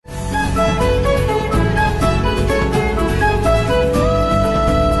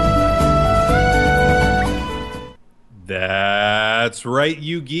That's right,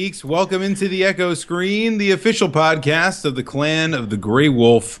 you geeks. Welcome into the Echo Screen, the official podcast of the Clan of the Grey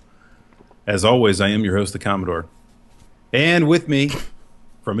Wolf. As always, I am your host, the Commodore. And with me,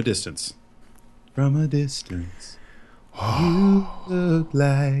 from a distance. From a distance. You look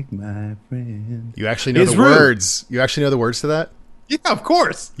like my friend. You actually know the words. You actually know the words to that? Yeah, of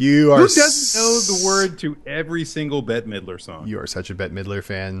course. You are. Who doesn't know the word to every single Bette Midler song? You are such a Bette Midler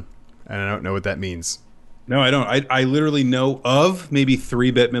fan, and I don't know what that means. No, I don't. I literally know of maybe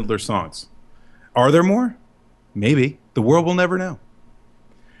 3 Bette Midler songs. Are there more? Maybe. The world will never know.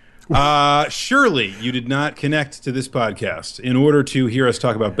 Surely you did not connect to this podcast in order to hear us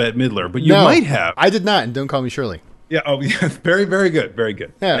talk about Bette Midler, but you might have. I did not, and don't call me Shirley. Yeah. Oh, yeah. Very, very good. Very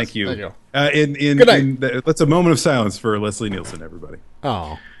good. Yes, thank you. thank you. Good night. Let's a moment of silence for Leslie Nielsen, everybody.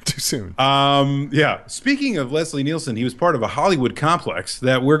 Oh, too soon. Yeah. Speaking of Leslie Nielsen, he was part of a Hollywood complex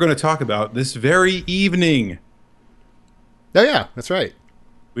that we're going to talk about this very evening. Oh yeah, that's right.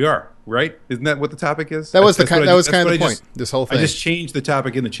 We are, right? Isn't that what the topic is? That was kind of the point. This whole thing. I just changed the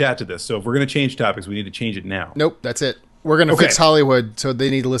topic in the chat to this. So if we're going to change topics, we need to change it now. Nope, that's it. We're going to fix Hollywood, so they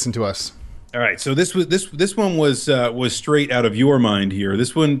need to listen to us. All right. So this one was straight out of your mind here.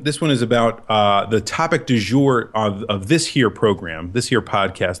 This one is about the topic du jour of this here program, this here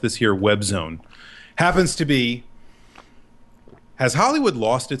podcast, this here web zone. Happens to be, has Hollywood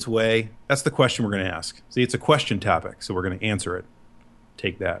lost its way? That's the question we're going to ask. See, it's a question topic, so we're going to answer it.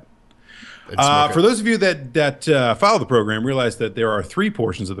 Take that. For those of you that follow the program, realize that there are 3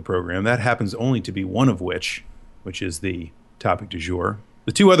 portions of the program. That happens only to be one of which is the topic du jour.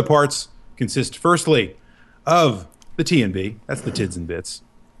 The 2 other parts consist, firstly, of the T&B. That's the Tids and Bits.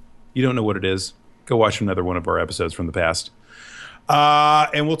 You don't know what it is, go watch another one of our episodes from the past.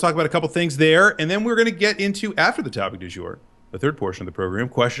 And we'll talk about a couple things there. And then we're going to get into, after the topic du jour, the 3rd portion of the program,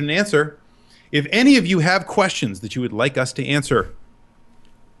 question and answer. If any of you have questions that you would like us to answer,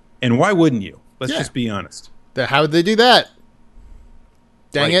 and why wouldn't you? Let's just be honest. How would they do that?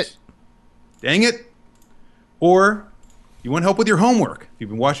 Dang it. Dang it. Or you want help with your homework. If you've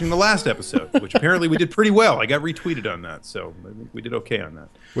been watching the last episode, which apparently we did pretty well. I got retweeted on that, so I think we did okay on that.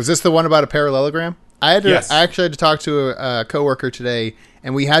 Was this the one about a parallelogram? Yes. I actually had to talk to a coworker today,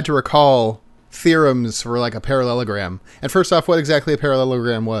 and we had to recall theorems for like a parallelogram. And first off, what exactly a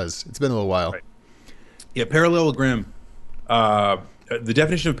parallelogram was. It's been a little while. Right. Yeah, parallelogram. The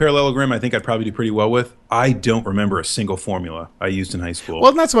definition of parallelogram, I think I'd probably do pretty well with. I don't remember a single formula I used in high school.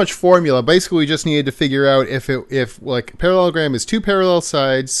 Well, not so much formula. Basically, we just needed to figure out if like parallelogram is 2 parallel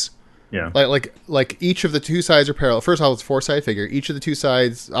sides. Yeah. Like each of the 2 sides are parallel. First of all, it's a 4-side figure. Each of the 2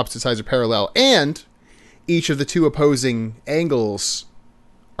 sides, opposite sides, are parallel, and each of the 2 opposing angles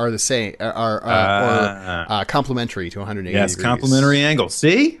are the same, or complementary to 180 degrees. Yes, complementary angles.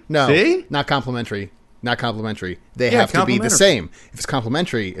 See? No, See? not complementary. Not complementary. They have to be the same. If it's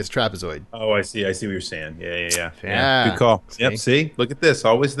complementary, it's trapezoid. Oh, I see. I see what you're saying. Yeah. Yeah. Good call. See? Yep. See? Look at this.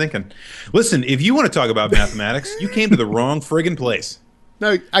 Always thinking. Listen, if you want to talk about mathematics, you came to the wrong friggin' place.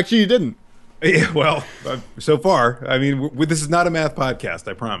 No, actually, you didn't. Yeah, well, so far, I mean, this is not a math podcast,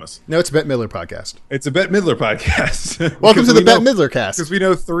 I promise. No, it's a Bette Midler podcast. It's a Bette Midler podcast. Welcome to the Bette Midler cast. Because we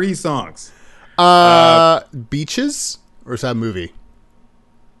know 3 songs. Beaches? Or is that a movie?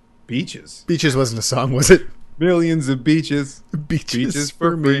 Beaches. Beaches wasn't a song, was it? Millions of beaches. Beaches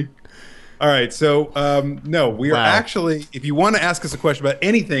for me. All right, so no, we are actually, if you want to ask us a question about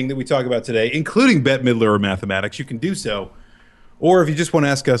anything that we talk about today, including Bette Midler or mathematics, you can do so. Or if you just want to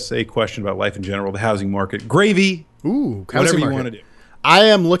ask us a question about life in general, the housing market, gravy, whatever you want to do. I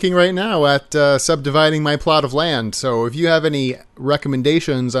am looking right now at subdividing my plot of land, so if you have any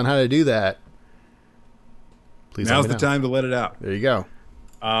recommendations on how to do that, please let me know. Now's the time to let it out. There you go.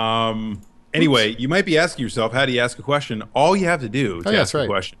 Anyway, you might be asking yourself, how do you ask a question? All you have to do to ask a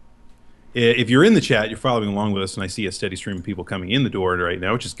question. If you're in the chat, you're following along with us, and I see a steady stream of people coming in the door right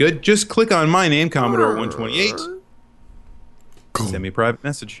now, which is good. Just click on my name, Commodore 128. Send me a private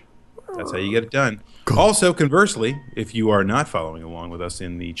message. That's how you get it done. Also, conversely, if you are not following along with us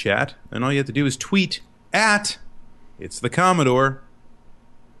in the chat, then all you have to do is tweet at It's the Commodore,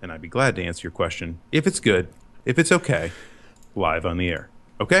 and I'd be glad to answer your question, if it's good, if it's okay, live on the air.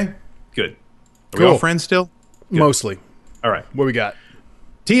 Okay? Good. Are we all friends still? Good. Mostly. All right. What we got?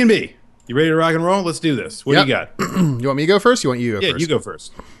 T&B. You ready to rock and roll? Let's do this. What do you got? You want me to go first? You want you to go first? Yeah, you go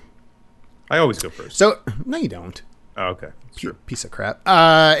first. I always go first. So, no, you don't. Oh, okay. Sure. Piece of crap.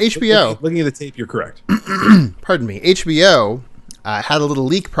 HBO. Looking at the tape, you're correct. Pardon me. HBO had a little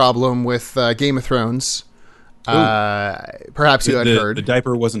leak problem with Game of Thrones. Perhaps you had heard. The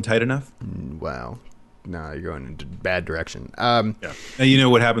diaper wasn't tight enough? Wow. No, you're going in a bad direction. Yeah. Now you know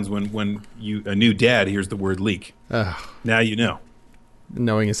what happens when a new dad hears the word leak. Now you know.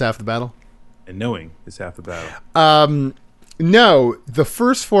 Knowing is half the battle. And knowing is half the battle. No, the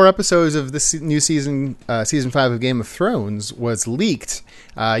first 4 episodes of this new season, season 5 of Game of Thrones, was leaked.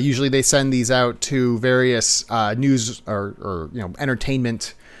 Usually, they send these out to various news or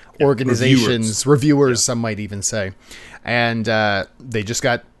entertainment organizations, reviewers, some might even say, and they just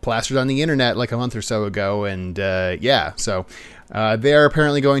got plastered on the internet like a month or so ago. And so they're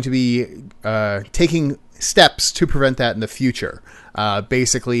apparently going to be taking steps to prevent that in the future.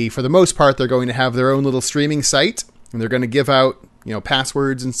 Basically, for the most part, they're going to have their own little streaming site. And they're going to give out,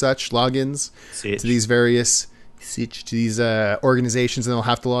 passwords and such, logins to these various organizations, and they'll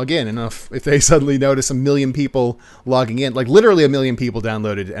have to log in. And if they suddenly notice 1 million people logging in, like literally 1 million people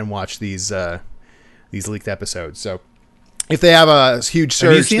downloaded and watched these leaked episodes. So if they have a huge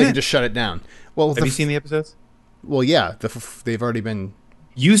surge, they can just shut it down. Well, have you seen the episodes? Well, yeah, they've already been.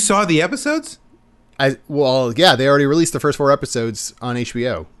 You saw the episodes? They already released the first 4 episodes on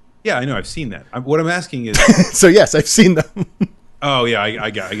HBO. Yeah, I know. I've seen that. What I'm asking is... So, yes, I've seen them. Oh, yeah, I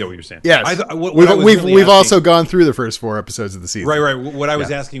get what you're saying. Yes. We've also gone through the first 4 episodes of the season. Right. What I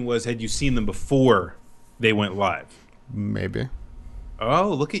was asking was, had you seen them before they went live? Maybe. Oh,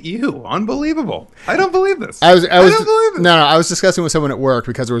 look at you. Unbelievable. I don't believe this. I don't believe it. No, I was discussing with someone at work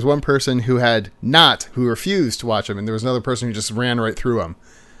because there was one person who refused to watch them, and there was another person who just ran right through them.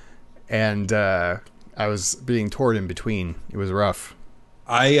 And I was being torn in between. It was rough.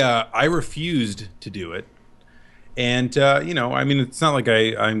 I refused to do it, and it's not like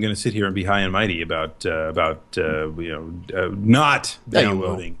I'm going to sit here and be high and mighty about not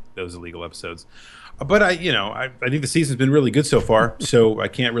downloading those illegal episodes. But I think the season's been really good so far, so I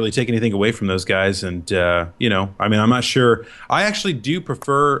can't really take anything away from those guys. And I'm not sure. I actually do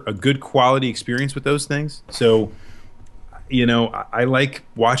prefer a good quality experience with those things. So I like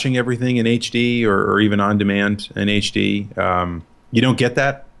watching everything in HD or even on demand in HD. You don't get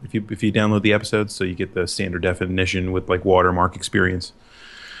that if you download the episodes, so you get the standard definition with like watermark experience.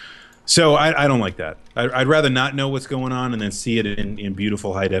 So I don't like that. I'd rather not know what's going on and then see it in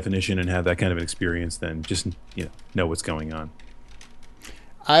beautiful high definition and have that kind of an experience than just know what's going on.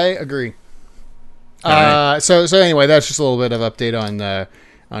 I agree. Right. So anyway, that's just a little bit of update on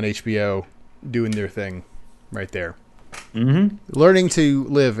HBO doing their thing right there. Mm-hmm. Learning to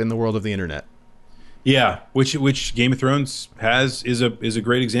live in the world of the internet. Yeah, which Game of Thrones is a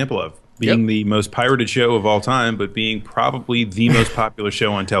great example of being the most pirated show of all time, but being probably the most popular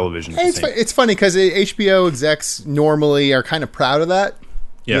show on television. It's funny because HBO execs normally are kind of proud of that.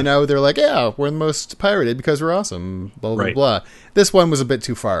 Yeah. They're like, yeah, we're the most pirated because we're awesome. Blah blah blah. This one was a bit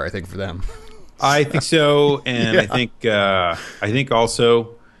too far, I think, for them. I think so, and I think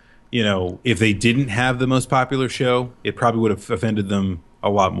also, if they didn't have the most popular show, it probably would have offended them a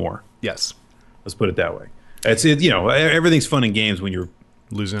lot more. Yes. Let's put it that way. Everything's fun in games when you're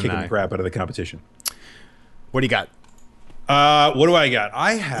losing kicking the crap out of the competition. What do you got? What do I got?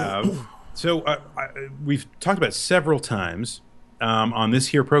 I have... So we've talked about several times on this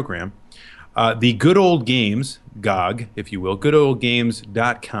here program. The Good Old Games, GOG, if you will,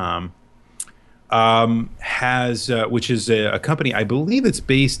 goodoldgames.com, has, which is a company, I believe it's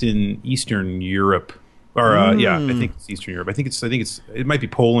based in Eastern Europe. Or I think it's Eastern Europe. I think it might be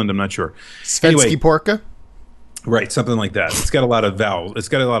Poland. I'm not sure. Svenski Porka, right? Something like that. It's got a lot of vowels. It's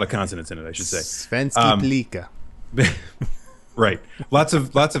got a lot of consonants in it, I should say. Svenski Plika. Right. Lots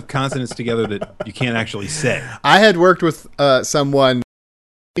of consonants together that you can't actually say. I had worked with someone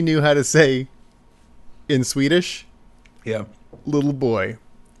who knew how to say in Swedish. Yeah. Little boy.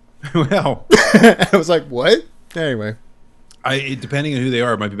 Well, I was like, what? Anyway. Depending on who they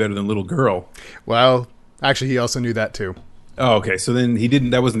are, it might be better than little girl. Well, actually, he also knew that too. Oh, okay. So then he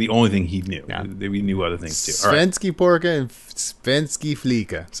didn't. That wasn't the only thing he knew. Yeah. We knew other things too. Svenski Porka and Svenski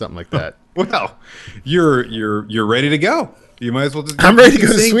Flika, something like that. Well, you're ready to go. You might as well just. I'm ready to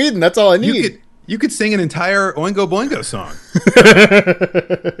go to Sweden. That's all I need. You could sing an entire Oingo Boingo song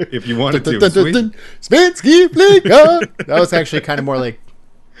if you wanted to. Svenski Flika. That was actually kind of more like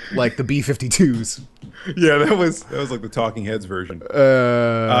the B-52s. Yeah, that was like the Talking Heads version.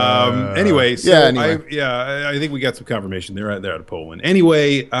 Anyway, so I think we got some confirmation. They're out of Poland.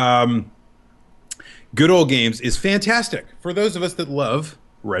 Anyway, Good Old Games is fantastic for those of us that love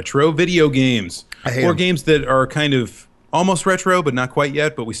retro video games or games that are kind of almost retro but not quite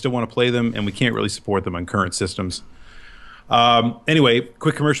yet, but we still want to play them and we can't really support them on current systems. Anyway,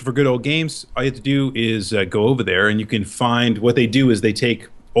 quick commercial for Good Old Games. All you have to do is go over there and you can find what they do is they take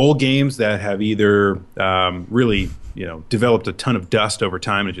old games that have either really, developed a ton of dust over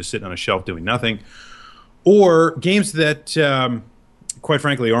time and just sitting on a shelf doing nothing, or games that quite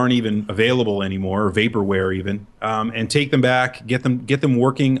frankly, aren't even available anymore, or vaporware even, and take them back, get them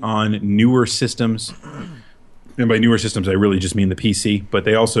working on newer systems. And by newer systems, I really just mean the PC, but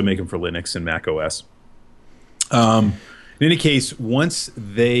they also make them for Linux and Mac OS. In any case, once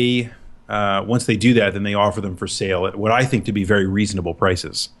they do that, then they offer them for sale at what I think to be very reasonable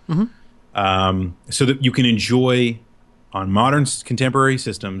prices, so that you can enjoy on modern contemporary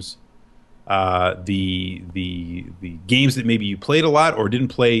systems the games that maybe you played a lot or didn't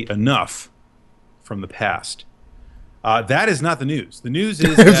play enough from the past. That is not the news. The news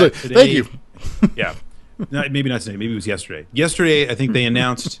is that today, thank you. Yeah, maybe not today. Maybe it was yesterday. Yesterday, I think they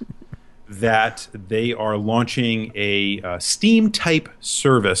announced that they are launching a Steam-type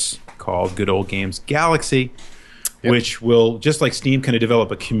service called Good Old Games Galaxy, which will, just like Steam, kind of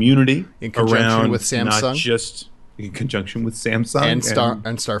develop a community in conjunction around with Samsung, not just in conjunction with Samsung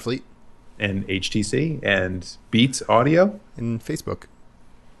and Starfleet, and HTC and Beats Audio and Facebook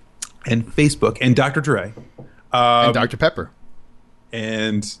and Dr. Dre and Dr. Pepper.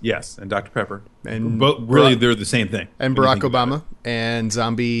 And yes, and Dr. Pepper. And but really, they're the same thing. And Barack Obama and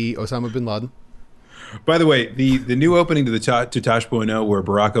zombie Osama bin Laden. By the way, the new opening to Tosh.0, where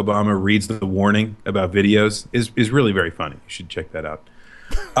Barack Obama reads the warning about videos, is really very funny. You should check that out.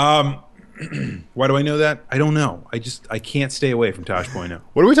 Why do I know that? I don't know. I can't stay away from Tosh.0.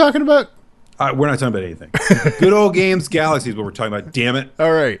 What are we talking about? We're not talking about anything. Good Old Games Galaxy is what we're talking about. Damn it!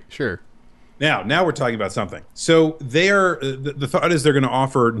 All right, sure. Now we're talking about something. So they are. The thought is they're going to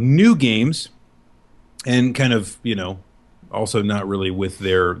offer new games, and kind of, also not really with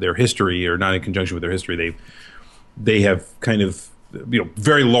their history, or not in conjunction with their history. They have kind of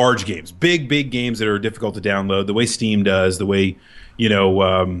very large games, big games that are difficult to download, the way Steam does, the way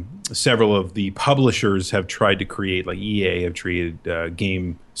several of the publishers have tried to create, like EA have created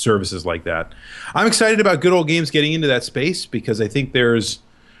game services like that. I'm excited about Good Old Games getting into that space, because I think there's,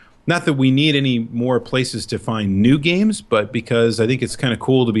 not that we need any more places to find new games, but because I think it's kind of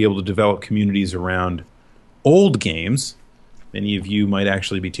cool to be able to develop communities around old games. Many of you might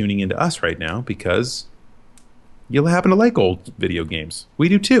actually be tuning into us right now because you'll happen to like old video games. We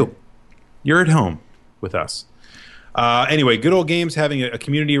do too. You're at home with us. Anyway, Good Old Games having a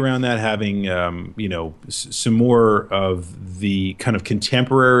community around that, having some more of the kind of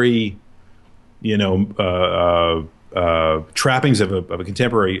contemporary, trappings of a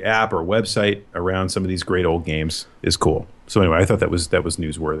contemporary app or website around some of these great old games is cool. So anyway, I thought that was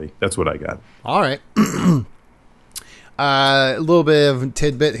newsworthy. That's what I got. All right. A little bit of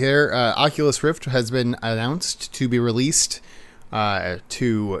tidbit here. Oculus Rift has been announced to be released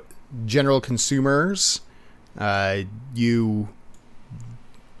to general consumers. You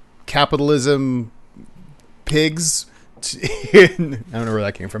capitalism pigs. I don't know where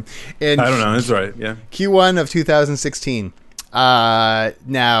that came from. I don't know. That's right. Yeah. Q1 of 2016. Now,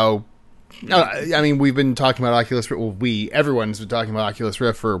 I mean, we've been talking about Oculus Rift. Well, everyone's been talking about Oculus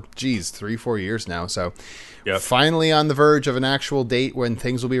Rift for 3-4 years now. So, finally on the verge of an actual date when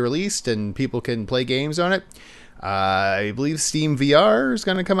things will be released and people can play games on it. I believe Steam VR is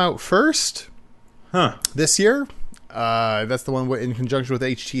going to come out first. This year. That's the one in conjunction with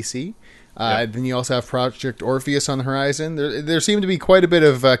HTC. Then you also have Project Orpheus on the horizon. There seem to be quite a bit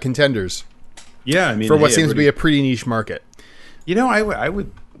of contenders. Yeah, I mean, for what seems to be a pretty niche market. I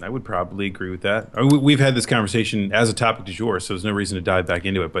would probably agree with that. We've had this conversation as a topic du jour, so there's no reason to dive back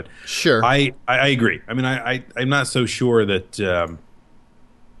into it. But sure, I agree. I mean, I'm not so sure that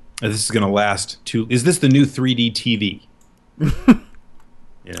this is going to last too. Is this the new 3D TV?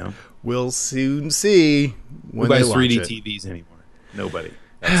 We'll soon see when who buys they 3D launch it. TVs anymore? Nobody.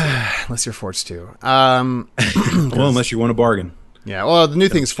 Unless you're forced to. Well, unless you want a bargain. Yeah. Well, the new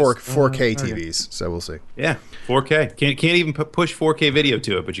thing's 4K TVs, so we'll see. Yeah, 4K. Can't even push 4K video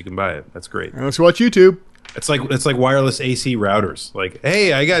to it, but you can buy it. That's great. Let's watch YouTube. It's like wireless AC routers. Like,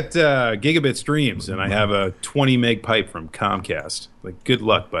 hey, I got gigabit streams, and I have a 20 meg pipe from Comcast. Like, good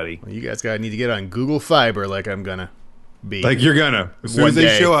luck, buddy. Well, you guys need to get on Google Fiber, like I'm gonna be. Like you're gonna as soon as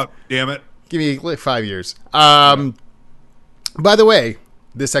they show up. Damn it. Give me like 5 years. By the way,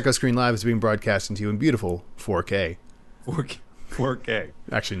 this Echo Screen Live is being broadcast to you in beautiful 4K. 4K.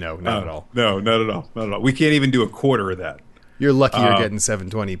 Actually, no, not at all. No, not at all. Not at all. We can't even do a quarter of that. You're lucky you're getting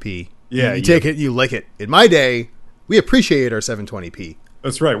 720p. Yeah, you take it, you like it. In my day, we appreciate our 720p.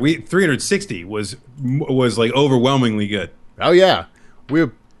 That's right. 360 was like overwhelmingly good. Oh yeah, I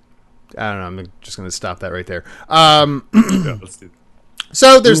don't know. I'm just going to stop that right there. Yeah, let's do.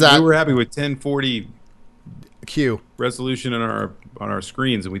 So there's that. We were happy with 1040 Q resolution on our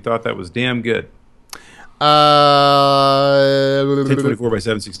screens, and we thought that was damn good. 1024 by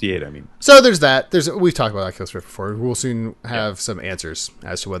 768. I mean, So there's that. We've talked about Oculus Rift before. We'll soon have some answers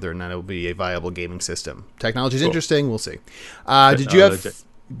as to whether or not it will be a viable gaming system. Technology is interesting. We'll see. Did you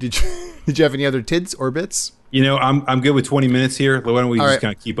have any other tids or bits? I'm good with 20 minutes here. Why don't we just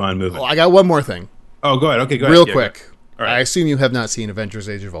kind of keep on moving? Well, I got one more thing. Oh, go ahead. Okay, go ahead. Real quick. All right. I assume you have not seen Avengers: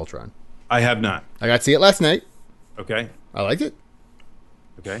 Age of Ultron. I have not. I got to see it last night. Okay. I liked it.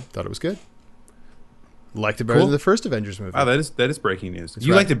 Okay. Thought it was good. Liked it better than the first Avengers movie. Oh, that is breaking news.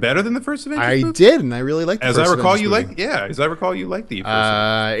 You liked it better than the first Avengers movie? I did, and I really liked it. As I recall, you liked the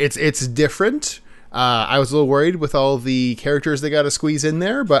first It's different. I was a little worried with all the characters they got to squeeze in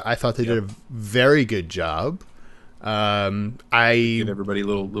there, but I thought they did a very good job. Give everybody a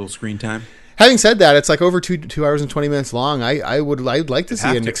little screen time. Having said that, it's like over 2 hours and 20 minutes long. I'd like to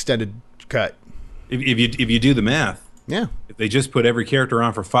see an extended cut. If you do the math, yeah. If they just put every character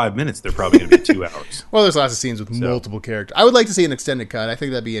on for 5 minutes, they're probably going to be 2 hours. Well, there's lots of scenes with multiple characters. I would like to see an extended cut. I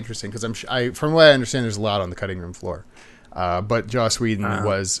think that'd be interesting because from what I understand, there's a lot on the cutting room floor. But Joss Whedon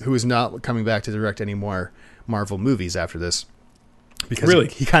who is not coming back to direct any more Marvel movies after this.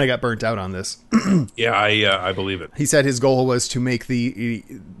 Because he kind of got burnt out on this. Yeah, I believe it. He said his goal was to make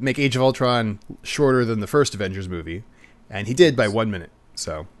Age of Ultron shorter than the first Avengers movie, and he did by 1 minute.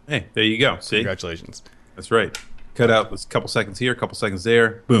 So hey, there you go. See, congratulations. That's right. Cut out a couple seconds here, a couple seconds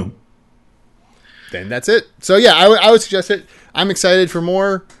there. Boom. Then that's it. So yeah, I would suggest it. I'm excited for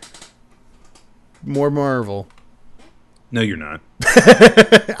more Marvel. No, you're not.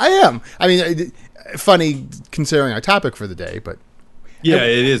 I am. I mean, funny considering our topic for the day, but. Yeah,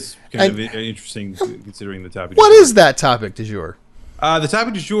 it is kind of interesting considering the topic. What is that topic du jour? The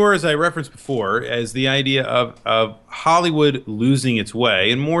topic du jour, as I referenced before, is the idea of Hollywood losing its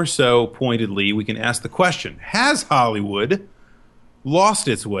way, and more so pointedly, we can ask the question: has Hollywood lost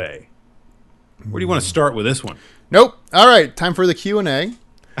its way? Where do you want to start with this one? Nope. All right, time for the Q&A.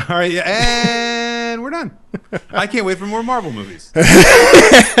 All right, and we're done. I can't wait for more Marvel movies.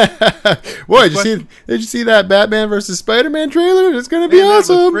 Boy, did you see that Batman versus Spider-Man trailer? It's going to be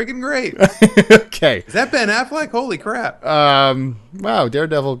awesome. That looks freaking great. Okay. Is that Ben Affleck? Holy crap. Wow,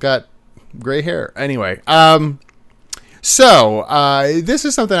 Daredevil got gray hair. Anyway, so this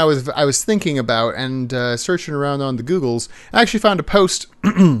is something I was thinking about and searching around on the Googles. I actually found a post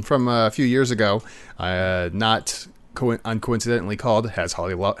from a few years ago, not uncoincidentally called "Has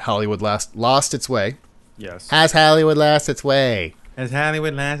Hollywood Lost Its Way?" Yes. Has Hollywood lost its way? Has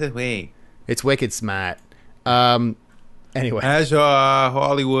Hollywood lost its way? It's wicked smart. Anyway. Has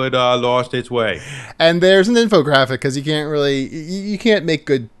Hollywood lost its way? And there's an infographic because you can't make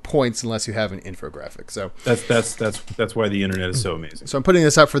good points unless you have an infographic. So that's why the internet is so amazing. So I'm putting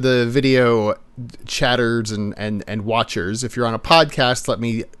this up for the video chatters and watchers. If you're on a podcast, let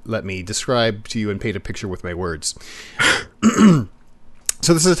me describe to you and paint a picture with my words.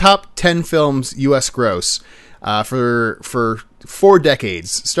 So this is the top 10 films U.S. gross for 4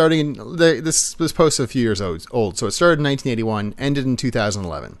 decades. Starting this post is a few years old, so it started in 1981, ended in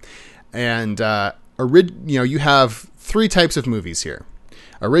 2011, and you have 3 types of movies here: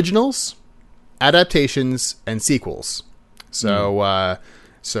 originals, adaptations, and sequels. So,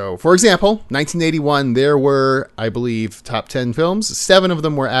 for example, 1981, there were, I believe, top 10 films. 7 of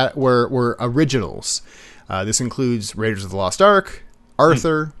them were originals. This includes Raiders of the Lost Ark,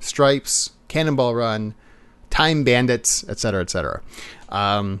 Arthur, Stripes, Cannonball Run, Time Bandits, etc., etc.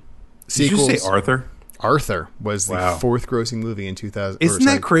 Did you say Arthur? Arthur was the 4th grossing movie in 2000. Isn't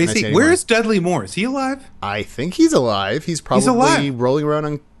that crazy? Where is Dudley Moore? Is he alive? I think he's alive. He's probably rolling around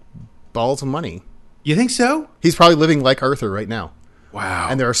on balls of money. You think so? He's probably living like Arthur right now. Wow.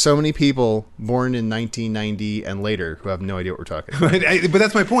 And there are so many people born in 1990 and later who have no idea what we're talking about. But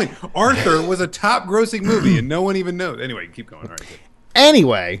that's my point. Arthur was a top grossing movie and no one even knows. Anyway, keep going. All right, good.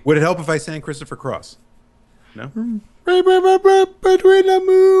 Anyway. Would it help if I sang Christopher Cross? No? Between the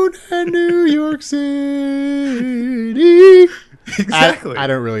moon and New York City. Exactly. I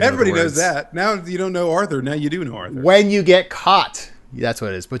don't really know. Everybody knows that. Now you don't know Arthur. Now you do know Arthur. When you get caught. That's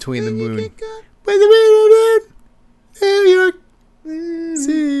what it is. Between the moon. New York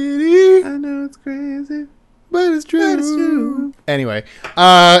City. I know it's crazy, but it's true. Anyway.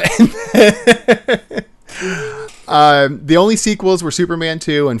 The only sequels were Superman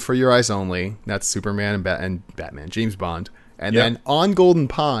 2 and For Your Eyes Only. That's Superman and Batman, James Bond. And then On Golden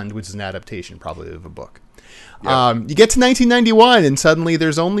Pond, which is an adaptation probably of a book. Yep. You get to 1991 and suddenly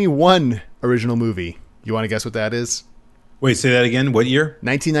there's only one original movie. You want to guess what that is? Wait, say that again. What year?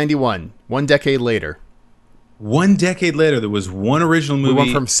 1991. 1 decade later. 1 decade later, there was one original movie. We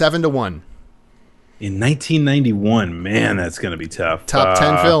went from 7 to 1. In 1991. Man, that's going to be tough. Top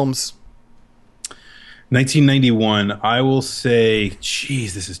 10 films. 1991. I will say,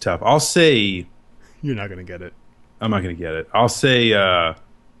 geez, this is tough. I'll say, You're not going to get it. I'm not going to get it. I'll say,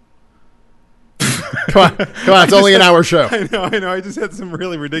 Come on, it's only an hour show. I know. I just had some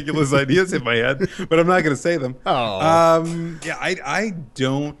really ridiculous ideas in my head, but I'm not going to say them. Oh. Yeah, I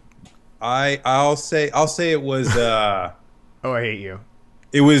don't. I'll say it was. Oh, I hate you.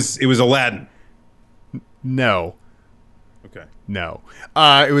 It was Aladdin. No. Okay. No.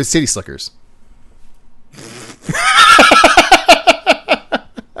 It was City Slickers.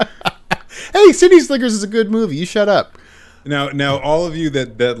 Hey, City Slickers is a good movie. You shut up. Now, all of you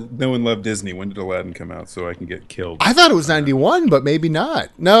that know and love Disney, when did Aladdin come out so I can get killed? I thought it was 91, but maybe not.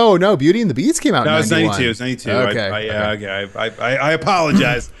 No, Beauty and the Beast came out in 91. It was 92. Okay. I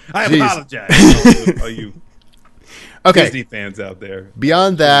apologize. I apologize. All you Okay. Disney fans out there.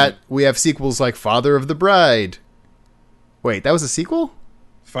 Beyond that, we have sequels like Father of the Bride. Wait, that was a sequel?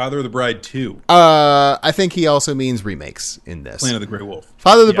 Father of the Bride 2. I think he also means remakes in this. Planet of the Grey Wolf.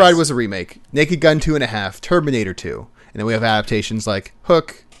 Father of the Bride was a remake. Naked Gun 2.5, Terminator 2. And then we have adaptations like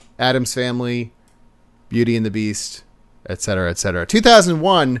Hook, Addams Family, Beauty and the Beast, etc., etc.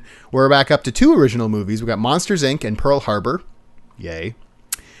 2001, we're back up to 2 original movies. We got Monsters, Inc. and Pearl Harbor. Yay.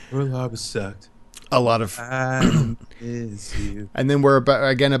 Pearl Harbor sucked. A lot of... Is you. And then we're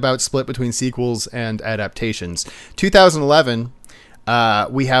about split between sequels and adaptations. 2011,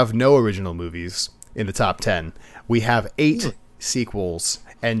 we have no original movies in the top 10. We have 8 sequels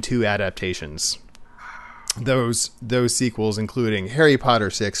and 2 adaptations. Those sequels including Harry Potter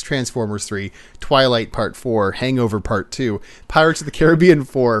 6, Transformers 3, Twilight Part 4, Hangover Part 2, Pirates of the Caribbean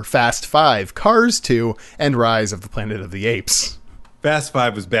 4, Fast 5, Cars 2, and Rise of the Planet of the Apes. Fast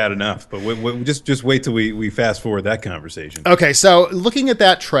 5 was bad enough, but just wait till we fast forward that conversation. Okay, so looking at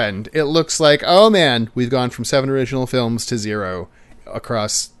that trend, it looks like, oh man, we've gone from 7 original films to 0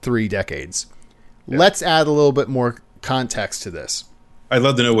 across 3 decades. Yeah. Let's add a little bit more context to this. I'd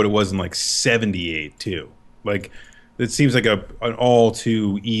love to know what it was in like 78 too. Like, it seems like an all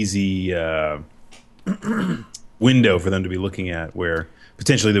too easy window for them to be looking at, where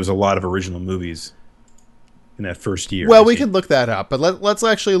potentially there was a lot of original movies in that first year. Well, we could look that up, but let's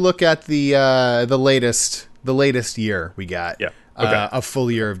actually look at the latest year we got. Yeah. Okay. A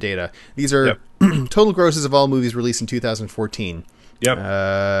full year of data. These are total grosses of all movies released in 2014. Yep.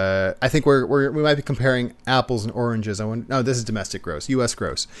 I think we might be comparing apples and oranges. No, this is domestic gross, U.S.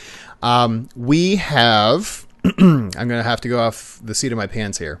 gross. We have. I'm going to have to go off the seat of my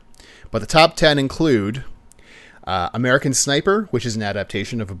pants here, but the top 10 include American Sniper, which is an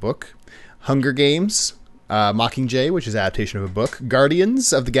adaptation of a book, Hunger Games, Mockingjay, which is an adaptation of a book,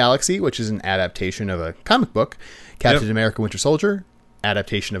 Guardians of the Galaxy, which is an adaptation of a comic book, Captain America: Winter Soldier,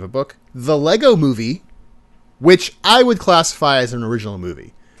 adaptation of a book, The Lego Movie, which I would classify as an original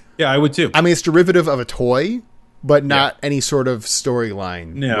movie. Yeah, I would too. I mean, it's derivative of a toy, but not any sort of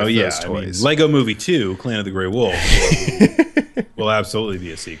storyline. No, with yeah. those toys. I mean, Lego Movie 2, Clan of the Grey Wolf, will absolutely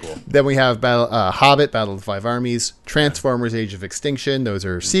be a sequel. Then we have Hobbit, Battle of the Five Armies, Transformers: Age of Extinction. Those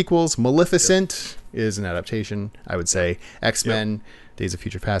are sequels. Maleficent is an adaptation, I would say. X-Men, Days of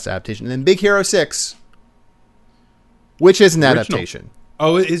Future Past adaptation. And then Big Hero 6, which is an adaptation.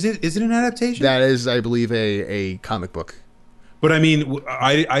 Oh, is it an adaptation? That is, I believe, a comic book. But I mean,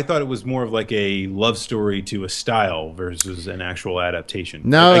 I thought it was more of like a love story to a style versus an actual adaptation.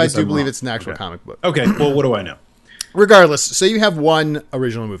 No, I guess do I'm believe wrong. it's an actual comic book. Okay, well, what do I know? Regardless, so you have one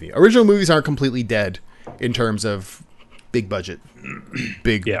original movie. Original movies aren't completely dead in terms of big budget,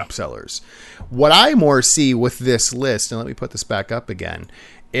 big sellers. What I more see with this list, and let me put this back up again,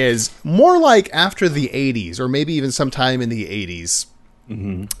 is more like after the 80s, or maybe even sometime in the 80s,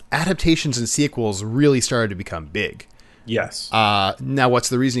 adaptations and sequels really started to become big. Yes. Now, what's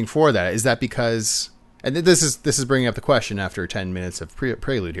the reasoning for that? Is that because, and this is bringing up the question after 10 minutes of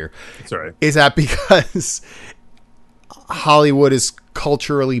prelude here. That's all right. Is that because Hollywood is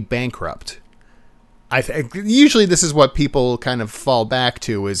culturally bankrupt? I think usually this is what people kind of fall back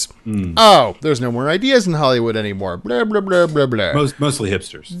to is, oh, there's no more ideas in Hollywood anymore. Blah, blah, blah, blah, blah. Mostly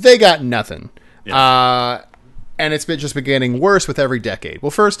hipsters. They got nothing. Yeah. And it's just been getting worse with every decade. Well,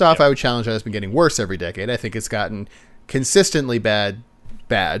 first off, I would challenge that it's been getting worse every decade. I think it's gotten consistently bad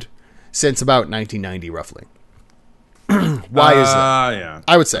since about 1990, roughly. Why is that? Yeah.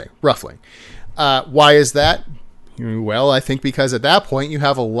 I would say, roughly. Why is that? Well, I think because at that point you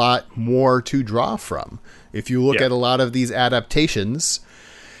have a lot more to draw from. If you look at a lot of these adaptations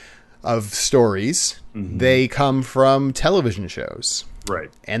of stories, they come from television shows.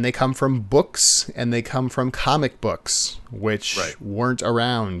 Right. And they come from books, and they come from comic books, which weren't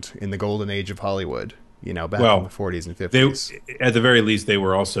around in the golden age of Hollywood, back in the 40s and 50s. At the very least, they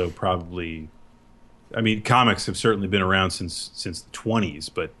were also probably I mean, comics have certainly been around since the 20s,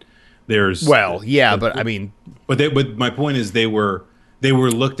 but there's but I mean, but my point is they were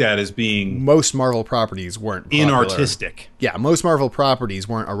looked at as being most Marvel properties weren't popular. inartistic. Yeah, most Marvel properties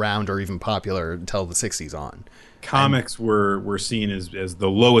weren't around or even popular until the 60s on. Comics were seen as the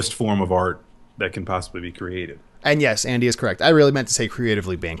lowest form of art that can possibly be created. And yes, Andy is correct. I really meant to say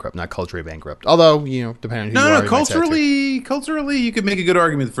creatively bankrupt, not culturally bankrupt. Although, depending on who you are. Culturally, you could make a good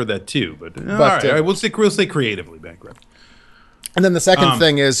argument for that too. But all right, we'll say creatively bankrupt. And then the second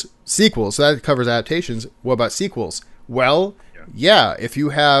thing is sequels. So that covers adaptations. What about sequels? Well, yeah, if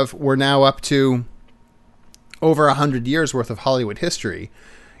you we're now up to over 100 years worth of Hollywood history.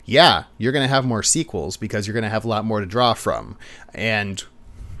 Yeah, you're going to have more sequels because you're going to have a lot more to draw from. And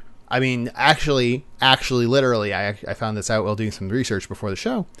I mean, actually, literally, I found this out while doing some research before the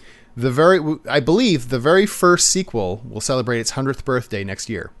show. I believe the very first sequel will celebrate its 100th birthday next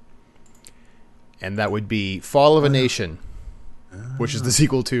year. And that would be Fall of a Nation, which is the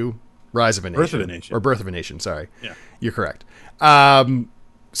sequel to Rise of a Nation. Birth of a Nation. Or Birth of a Nation, sorry. Yeah. You're correct.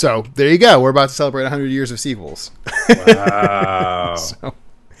 So there you go. We're about to celebrate 100 years of sequels. Wow.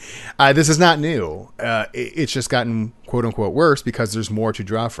 This is not new. It's just gotten "quote unquote" worse because there's more to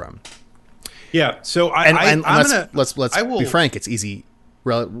draw from. Yeah. So let's be frank. It's easy,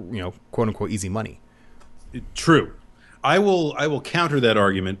 "quote unquote" easy money. True. I will counter that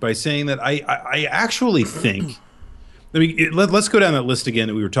argument by saying that I actually think. Let's go down that list again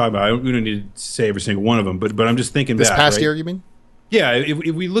that we were talking about. We don't need to say every single one of them, but I'm just thinking this back. Past year, you mean? Yeah, if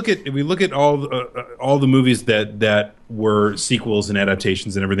we look at all the movies that were sequels and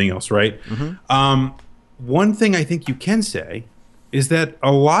adaptations and everything else, right? Mm-hmm. One thing I think you can say is that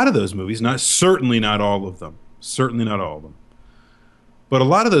a lot of those movies, certainly not all of them, but a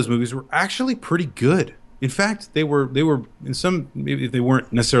lot of those movies were actually pretty good. In fact, they were in some, maybe they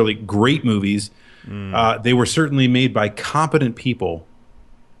weren't necessarily great movies. They were certainly made by competent people.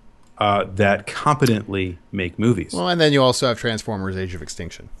 That competently make movies. Well, and then you also have Transformers: Age of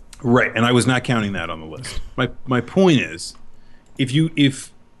Extinction. Right, and I was not counting that on the list. My point is,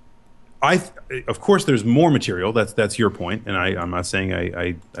 of course there's more material. That's your point, and I'm not saying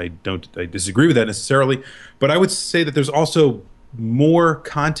I disagree with that necessarily, but I would say that there's also more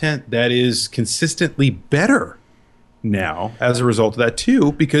content that is consistently better now as a result of that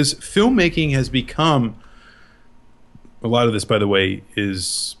too, because filmmaking has become. A lot of this, by the way,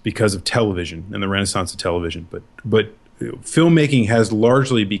 is because of television and the renaissance of television. But filmmaking has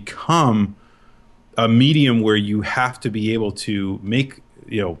largely become a medium where you have to be able to make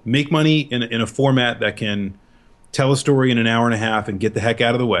money in a format that can tell a story in an hour and a half and get the heck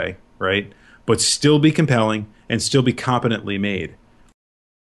out of the way, right? But still be compelling and still be competently made.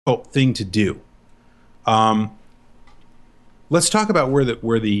 Thing to do. Let's talk about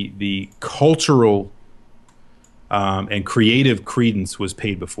where the cultural and creative credence was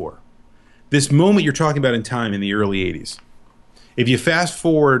paid before. This moment you're talking about in time in the early 80s. If you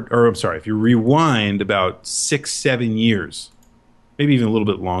if you rewind about 6-7 years, maybe even a little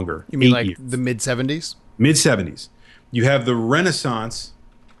bit longer. You mean like years, the mid-70s? Mid-70s. You have the renaissance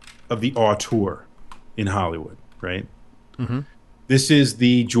of the auteur in Hollywood, right? Mm-hmm. This is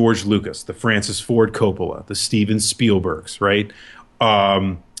the George Lucas, the Francis Ford Coppola, the Steven Spielbergs, right?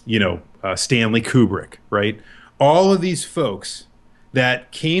 Stanley Kubrick, right? All of these folks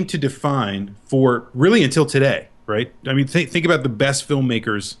that came to define for really until today, right? I mean, think about the best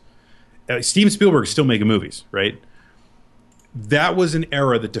filmmakers. Steven Spielberg is still making movies, right? That was an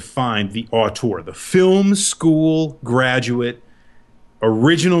era that defined the auteur, the film school graduate,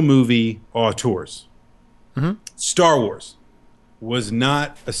 original movie auteurs. Mm-hmm. Star Wars was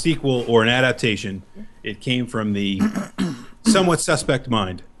not a sequel or an adaptation. It came from the somewhat suspect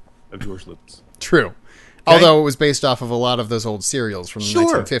mind of George Lucas. True. Okay. Although it was based off of a lot of those old serials from the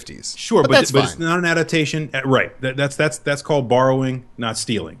 1950s. Sure, but it's not an adaptation. Right. That's called borrowing, not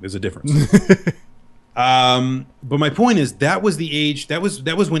stealing. There's a difference. But my point is that was the age, that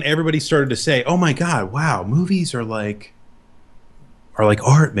was when everybody started to say, oh my God, wow, movies are like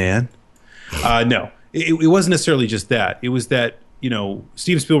art, man. No, it wasn't necessarily just that. It was that,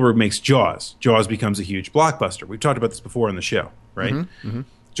 Steven Spielberg makes Jaws. Jaws becomes a huge blockbuster. We've talked about this before on the show, right? Mm-hmm, mm-hmm.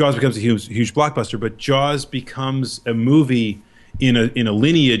 Jaws becomes a huge blockbuster, but Jaws becomes a movie in a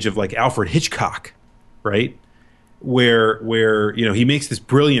lineage of like Alfred Hitchcock, right? Where he makes this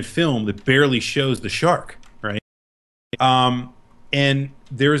brilliant film that barely shows the shark, right? And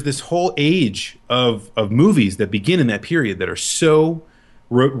there's this whole age of movies that begin in that period that are so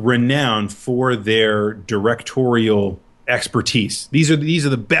renowned for their directorial expertise. These are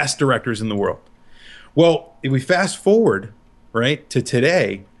the best directors in the world. Well, if we fast forward, right, to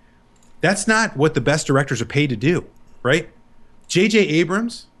today, That's not what the best directors are paid to do, right? J.J.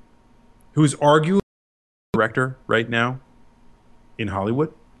 Abrams, who's arguably the director right now in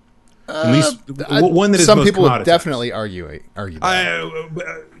Hollywood, at least one that is some most people would commoditized. definitely argue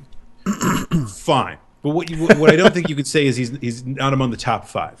that. Fine, but what I don't think you could say is he's not among the top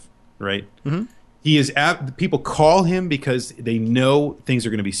 5, right? Mm-hmm. He is people call him because they know things are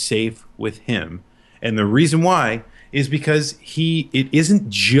going to be safe with him, and the reason why is because it isn't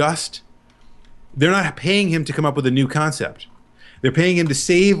just they're not paying him to come up with a new concept. They're paying him to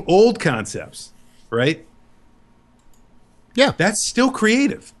save old concepts, right? Yeah, that's still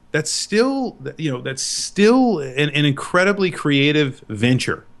creative. That's still an incredibly creative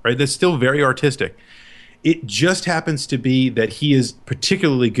venture, right? That's still very artistic. It just happens to be that he is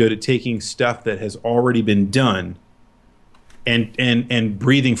particularly good at taking stuff that has already been done and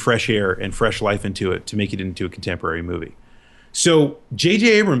breathing fresh air and fresh life into it to make it into a contemporary movie. So J.J.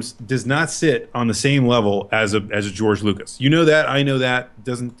 Abrams does not sit on the same level as a George Lucas. You know that, I know that.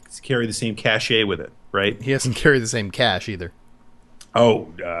 Doesn't carry the same cachet with it, right? He doesn't carry the same cash either.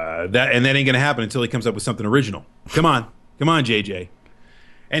 Oh, that ain't going to happen until he comes up with something original. Come on, JJ.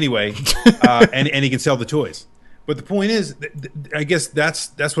 Anyway, and he can sell the toys. But the point is, I guess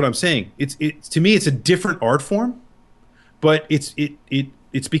that's what I'm saying. It's to me, it's a different art form, but it's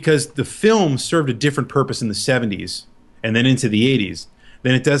because the film served a different purpose in the 70s and then into the 80s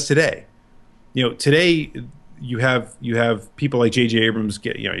than it does today. Today you have people like J.J. Abrams,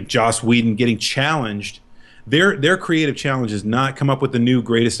 Joss Whedon getting challenged. Their creative challenge is not come up with the new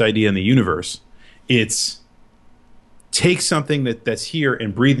greatest idea in the universe. It's take something that's here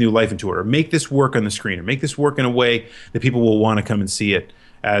and breathe new life into it, or make this work on the screen, or make this work in a way that people will want to come and see it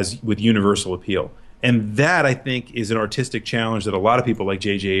as with universal appeal. And that, I think, is an artistic challenge that a lot of people like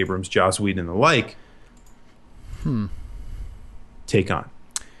J.J. Abrams, Joss Whedon, and the like take on.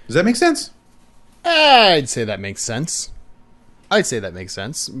 Does that make sense? I'd say that makes sense.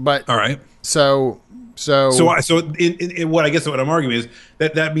 But all right. So in what I guess what I'm arguing is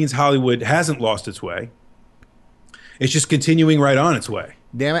that means Hollywood hasn't lost its way. It's just continuing right on its way.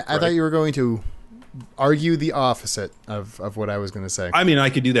 Damn it! I thought you were going to argue the opposite of what I was going to say. I mean,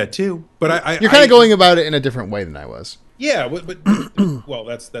 I could do that too, but you're kind of going about it in a different way than I was. Yeah, but well,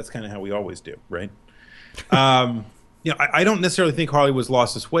 that's kind of how we always do, right? I don't necessarily think Hollywood's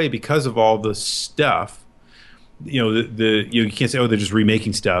lost its way because of all the stuff. You can't say, oh, they're just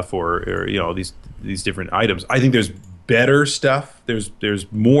remaking stuff or these different items. I think there's better stuff.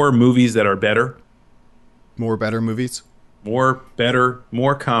 There's more movies that are better. More better movies? More better,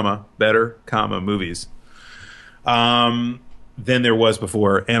 more comma, better, comma, movies than there was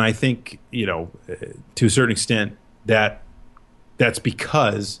before. And I think, to a certain extent, that's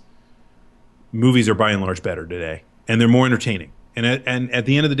because movies are by and large better today. And they're more entertaining. And at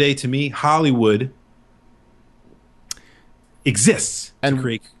the end of the day, to me, Hollywood exists to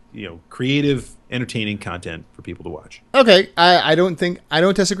create creative, entertaining content for people to watch. Okay, I don't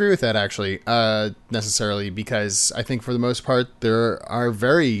disagree with that actually necessarily, because I think for the most part there are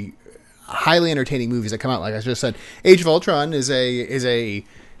very highly entertaining movies that come out. Like I just said, Age of Ultron is an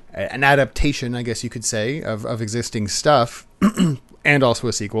adaptation, I guess you could say, of existing stuff, and also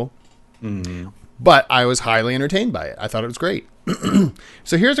a sequel. Mm-hmm. But I was highly entertained by it. I thought it was great.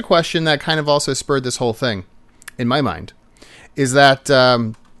 So here's a question that kind of also spurred this whole thing in my mind. Is that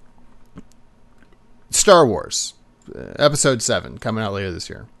Star Wars Episode 7 coming out later this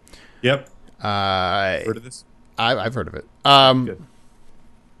year? Yep. Heard of this? I've heard of it. Good.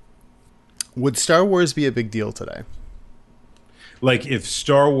 Would Star Wars be a big deal today? Like if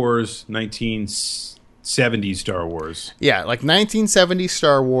Star Wars 1970s Star Wars. Yeah, like 1970s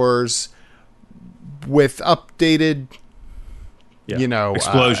Star Wars with updated,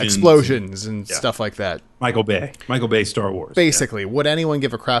 explosions and stuff like that. Michael Bay Star Wars. Basically, would anyone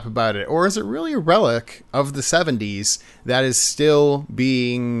give a crap about it? Or is it really a relic of the 70s that is still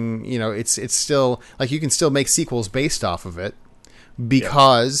being, it's still, like, you can still make sequels based off of it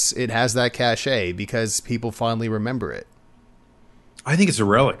because it has that cachet, because people fondly remember it. I think it's a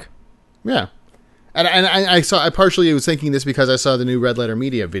relic. Yeah. And I partially was thinking this because I saw the new Red Letter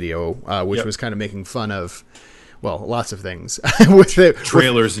Media video, which was kind of making fun of, well, lots of things with the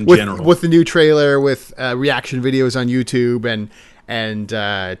trailers in general, with the new trailer, with reaction videos on YouTube, and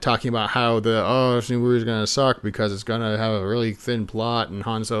talking about how this new movie is going to suck because it's going to have a really thin plot, and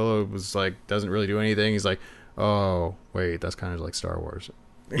Han Solo doesn't really do anything. He's like, oh wait, that's kind of like Star Wars.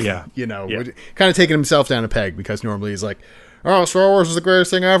 Yeah, kind of taking himself down a peg, because normally he's like, oh, Star Wars is the greatest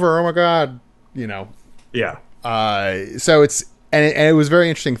thing ever. Oh my god. Yeah. So it's, and it was a very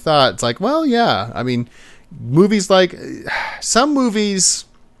interesting thought. It's like, well, yeah, I mean, movies like some movies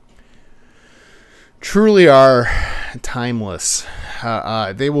truly are timeless.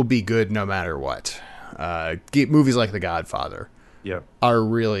 They will be good no matter what. Movies like The Godfather Yeah. are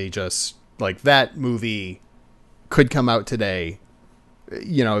really just like that movie could come out today,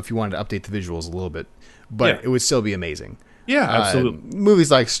 if you wanted to update the visuals a little bit, but Yeah. it would still be amazing. Yeah, absolutely. Movies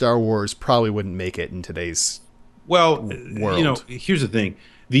like Star Wars probably wouldn't make it in today's Well, world. here's the thing: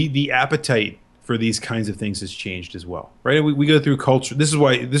 the appetite for these kinds of things has changed as well, right? We go through culture. This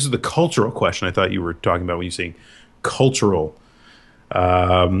is the cultural question I thought you were talking about when you saying cultural.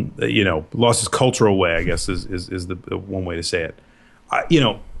 Lost its cultural way, I guess, is the one way to say it.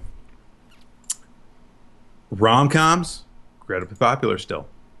 Rom-coms, incredibly popular still,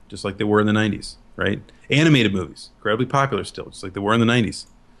 just like they were in the 90s, right? Animated movies, incredibly popular still, just like they were in the 90s.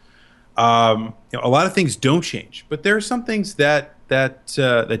 A lot of things don't change, but there are some things that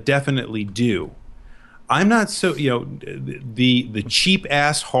definitely do. I'm not so the cheap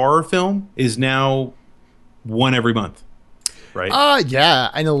ass horror film is now one every month, right? Yeah,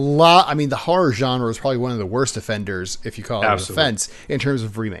 and the horror genre is probably one of the worst offenders, if you call it an Absolutely. offense, in terms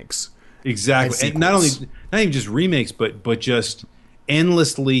of remakes. Exactly, And and not sequels. even just remakes, but just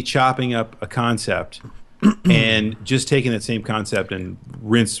endlessly chopping up a concept and just taking that same concept and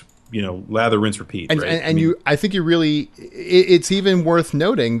lather, rinse, repeat. And, Right? I think you really, it's even worth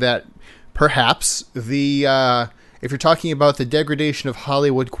noting that perhaps if you're talking about the degradation of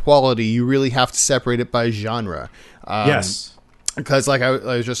Hollywood quality, you really have to separate it by genre. Yes, Because, like I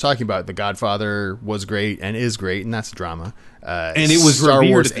was just talking about, The Godfather was great and is great, and that's a drama. and it was Star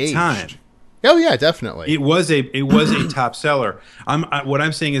revered Wars at the aged. time. Oh yeah, definitely. It was a top seller. What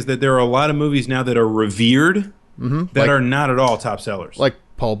I'm saying is that there are a lot of movies now that are revered that are not at all top sellers. Like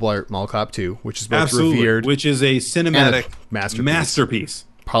Paul Blart Mall Cop 2, which is both Absolutely, revered. which is a cinematic And a masterpiece. masterpiece.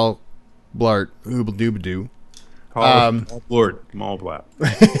 Paul Blart Ooble Dooba Paul Lord Malblap.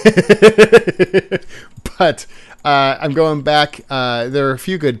 But I'm going back. There are a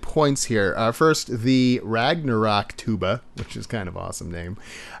few good points here. First, the Ragnarok Tuba, which is kind of awesome name,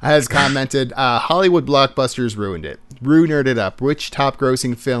 has commented, Hollywood blockbusters ruined it. Rue nerded up. Which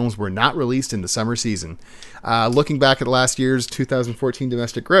top-grossing films were not released in the summer season? Looking back at last year's 2014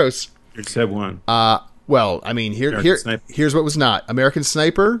 domestic gross, You said one. well, I mean, American Sniper. here's what was not. American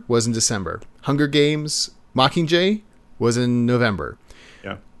Sniper was in December. Hunger Games Mockingjay was in November.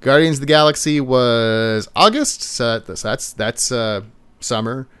 Yeah. Guardians of the Galaxy was August, so that's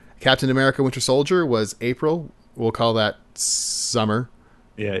summer. Captain America: Winter Soldier was April. We'll call that summer.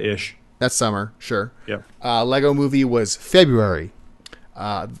 Yeah, ish. That's summer, sure. Yeah. Lego Movie was February.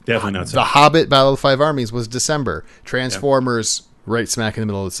 Definitely not. The Hobbit: Battle of the Five Armies was December. Transformers, right smack in the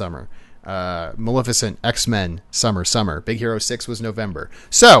middle of the summer. Maleficent, X-Men, summer. Big Hero 6 was November.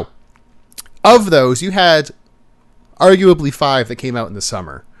 So, of those, you had arguably 5 that came out in the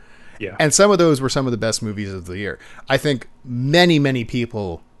summer. Yeah. And some of those were some of the best movies of the year. I think many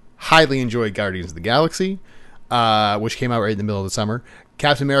people highly enjoyed Guardians of the Galaxy, which came out right in the middle of the summer.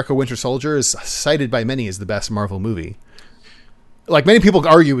 Captain America: Winter Soldier is cited by many as the best Marvel movie. Like, many people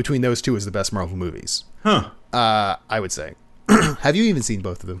argue between those two as the best Marvel movies. Huh. I would say. Have you even seen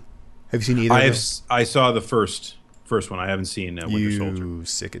both of them? Have you seen either of them? I saw the first one. I haven't seen Winter Soldier. You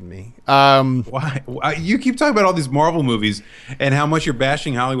sicken me. Why? You keep talking about all these Marvel movies and how much you're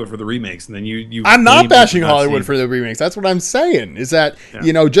bashing Hollywood for the remakes, and then you. I'm claim not you've bashing not Hollywood seen- for the remakes. That's what I'm saying. Is that,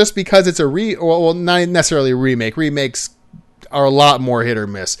 Yeah. just because it's well, not necessarily a remake. Remakes are a lot more hit or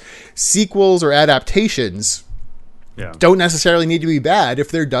miss. Sequels or adaptations Yeah. don't necessarily need to be bad if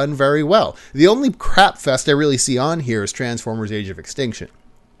they're done very well. The only crap fest I really see on here is Transformers: Age of Extinction.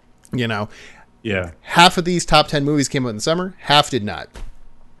 Yeah. Half of these top 10 movies came out in the summer, half did not.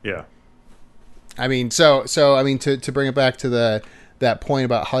 Yeah. I mean, to bring it back to that point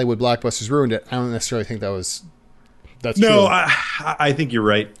about Hollywood blockbusters ruined it, I don't necessarily think that's No, true. I think you're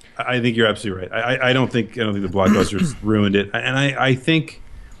right. I think you're absolutely right. I don't think the blockbusters ruined it, and I think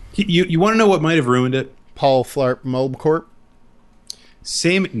you want to know what might have ruined it. Paul Flarp Mulcorp,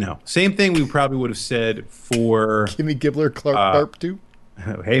 Same thing we probably would have said for Kimmy Gibbler, Clark Tharp too.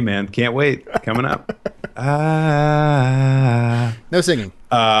 hey man, can't wait, coming up. No singing.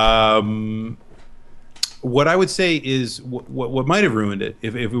 What I would say is what might have ruined it,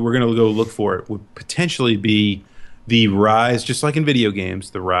 if we were going to go look for it, would potentially be the rise, just like in video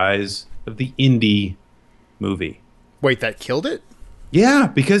games, the rise of the indie movie. Wait, that killed it? Yeah,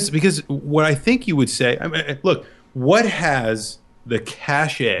 because what I think you would say, I mean, look, what has the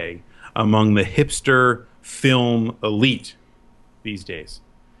cachet among the hipster film elite these days?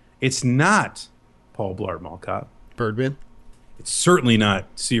 It's not Paul Blart Mall Cop. Birdman. It's certainly not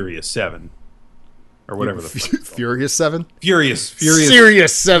Sirius 7, or whatever the fuck it's called. Furious 7? Furious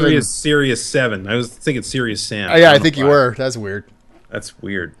Serious 7. Serious 7. I was thinking Serious Sam. Oh, yeah, I think you were. That's weird. That's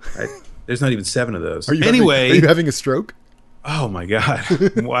weird. There's not even 7 of those. Are you having a stroke? Oh my God.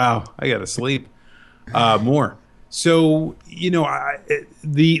 Wow. I got to sleep. More. So,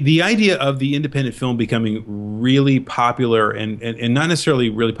 the idea of the independent film becoming really popular and not necessarily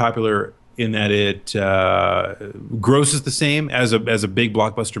really popular in that it grosses the same as a big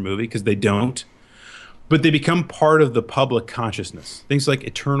blockbuster movie, because they don't, but they become part of the public consciousness. Things like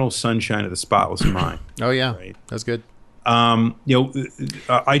Eternal Sunshine of the Spotless Mind. Oh yeah, right? That's good.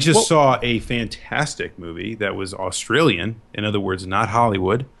 I just saw a fantastic movie that was Australian, in other words, not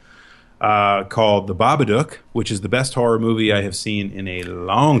Hollywood, called The Babadook, which is the best horror movie I have seen in a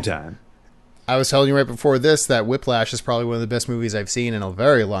long time. I was telling you right before this that Whiplash is probably one of the best movies I've seen in a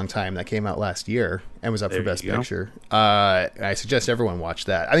very long time. That came out last year and was up for Best Picture. I suggest everyone watch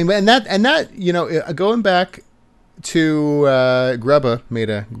that. I mean, and that going back to Grubba made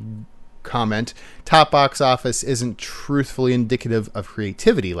a comment. Top box office isn't truthfully indicative of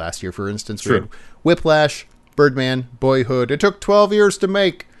creativity last year. For instance, we had Whiplash, Birdman, Boyhood. It took 12 years to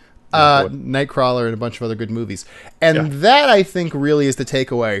make. Nightcrawler and a bunch of other good movies. And that, I think, really is the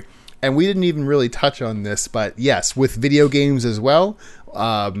takeaway. And we didn't even really touch on this, but yes, with video games as well,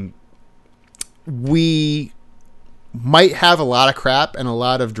 we might have a lot of crap and a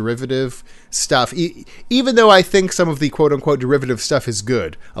lot of derivative stuff. Even though I think some of the quote-unquote derivative stuff is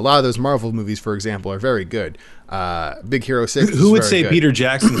good. A lot of those Marvel movies, for example, are very good. Big Hero 6 Who would say good. Peter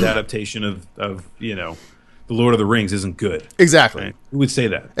Jackson's adaptation of The Lord of the Rings isn't good? Exactly. Right? Who would say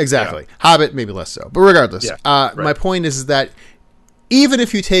that? Exactly. Yeah. Hobbit, maybe less so. But regardless, my point is that even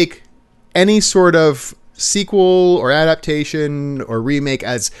if you take any sort of sequel or adaptation or remake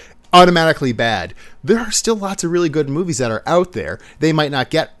as automatically bad, there are still lots of really good movies that are out there. They might not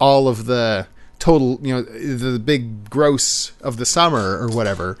get all of the total, the big gross of the summer or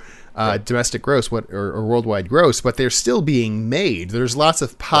whatever, domestic gross, or worldwide gross, but they're still being made. There's lots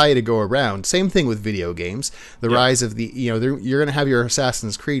of pie to go around. Same thing with video games. The rise of the, you're going to have your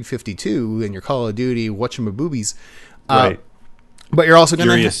Assassin's Creed 52 and your Call of Duty whatchamaboobies. Right. But you're also going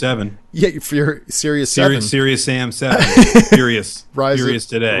to Furious 7. Yeah, for your Serious 7. Serious Sam 7. Furious. Furious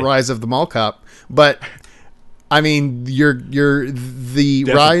today. Rise of the Mall Cop. But I mean, you're the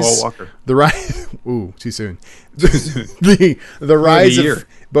Death rise. Of Paul Walker. The rise. Ooh, too soon. the rise of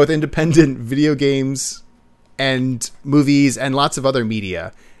both independent video games and movies and lots of other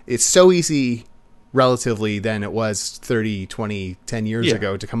media. It's so easy, relatively, than it was 30, 20, 10 years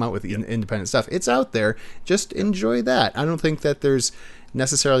ago to come out with independent stuff. It's out there. Just enjoy that. I don't think that there's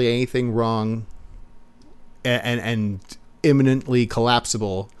necessarily anything wrong and imminently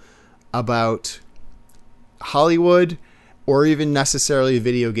collapsible about Hollywood or even necessarily the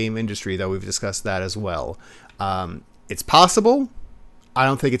video game industry, though we've discussed that as well. It's possible. I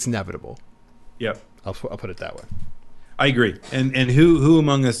don't think it's inevitable. Yep. I'll put it that way. I agree. And who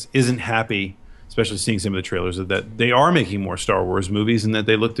among us isn't happy, especially seeing some of the trailers, that they are making more Star Wars movies and that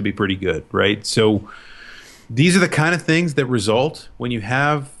they look to be pretty good, right? So these are the kind of things that result when you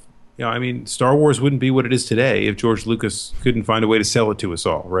have, Star Wars wouldn't be what it is today if George Lucas couldn't find a way to sell it to us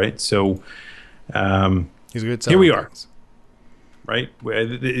all, right? So he's a good here we are, right?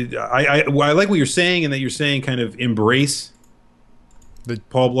 I like what you're saying, and that you're saying kind of embrace the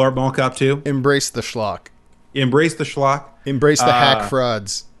Paul Blart Mall Cop 2. Embrace the schlock. Embrace the schlock. Embrace the hack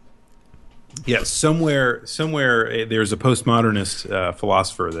frauds. Yeah, somewhere there's a postmodernist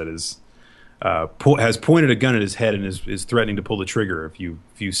philosopher that has pointed a gun at his head and is threatening to pull the trigger if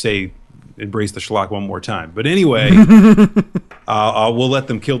you say embrace the schlock one more time. But anyway, we'll let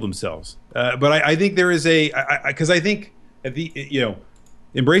them kill themselves. But I think there is because I think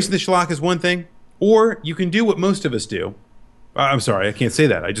embracing the schlock is one thing, or you can do what most of us do. I'm sorry, I can't say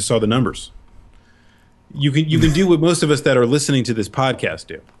that. I just saw the numbers. You can do what most of us that are listening to this podcast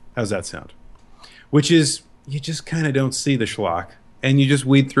do. How's that sound? Which is, you just kind of don't see the schlock, and you just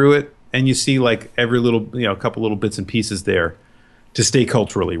weed through it, and you see like every little, a couple little bits and pieces there to stay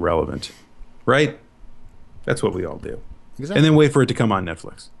culturally relevant, right? That's what we all do. Exactly. And then wait for it to come on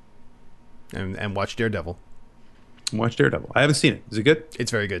Netflix. And watch Daredevil. Watch Daredevil. I haven't seen it. Is it good?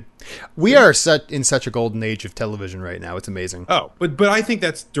 It's very good. We are in such a golden age of television right now. It's amazing. Oh, but I think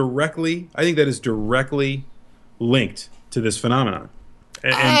that is directly linked to this phenomenon.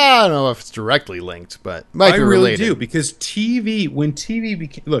 And I don't know if it's directly linked, but might be related. I really do, because when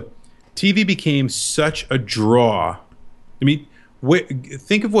TV became such a draw. I mean,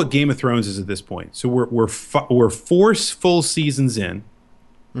 think of what Game of Thrones is at this point. So we're 4 full seasons in.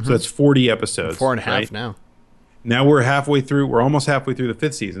 Mm-hmm. So that's 40 episodes. 4.5 now. Now we're halfway through. We're almost halfway through the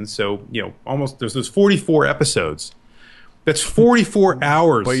 5th season. So, almost there's those 44 episodes. That's 44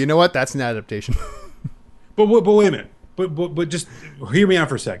 hours. But you know what? That's an adaptation. But wait a minute. But just hear me out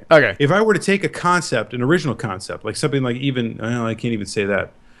for a second. Okay. If I were to take a concept, an original concept, like something like I can't even say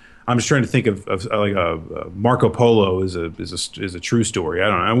that. I'm just trying to think of like a Marco Polo is a true story. I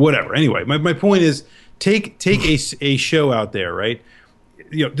don't know. Whatever. Anyway, my point is take a show out there, right?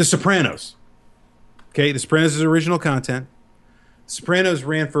 The Sopranos. Okay, The Sopranos is original content. The Sopranos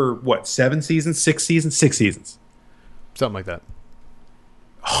ran for what? 7 seasons? 6 seasons? 6 seasons. Something like that.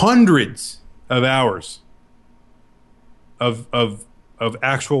 Hundreds of hours of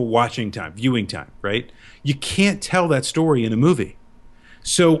actual watching time, viewing time, right? You can't tell that story in a movie.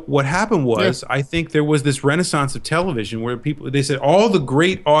 So what happened was, I think there was this renaissance of television where they said all the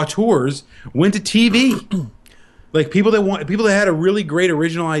great auteurs went to TV. Like people that had a really great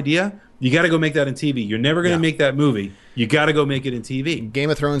original idea, you got to go make that in TV. You're never going to make that movie. You got to go make it in TV. Game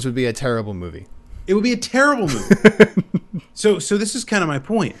of Thrones would be a terrible movie. It would be a terrible movie. So this is kind of my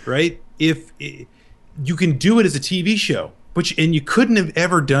point, right? If you can do it as a TV show, and you couldn't have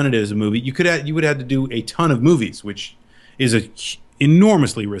ever done it as a movie. You would have to do a ton of movies, which is a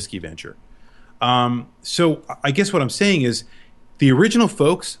enormously risky venture. So I guess what I'm saying is the original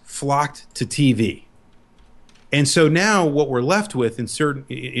folks flocked to TV. And so now what we're left with in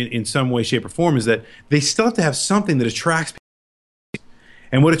some way, shape, or form is that they still have to have something that attracts people.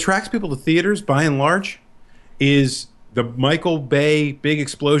 And what attracts people to theaters, by and large, is the Michael Bay big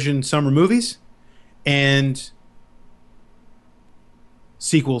explosion summer movies and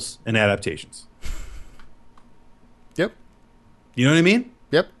sequels and adaptations. Yep. You know what I mean?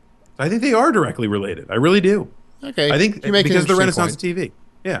 Yep. I think they are directly related. I really do. Okay. I think you make because of the renaissance point. of TV.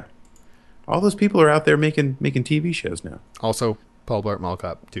 Yeah. All those people are out there making TV shows now. Also, Paul Blart Mall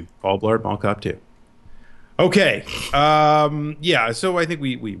Cop 2. Paul Blart Mall Cop 2. Okay. Yeah. So I think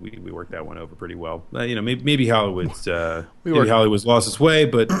we worked that one over pretty well. Maybe Hollywood's Hollywood's lost its way,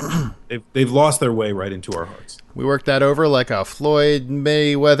 but they've lost their way right into our hearts. We worked that over like a Floyd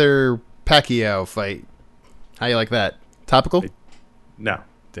Mayweather Pacquiao fight. How you like that? Topical? No.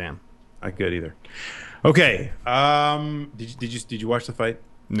 Damn. Not good either. Okay. Did you watch the fight?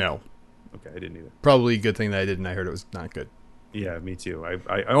 No. Okay, I didn't either. Probably a good thing that I didn't. I heard it was not good. Yeah, me too.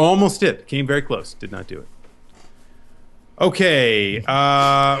 I almost did. Came very close. Did not do it. Okay.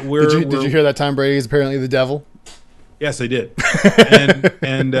 Did you hear that Tom Brady is apparently the devil? Yes, I did.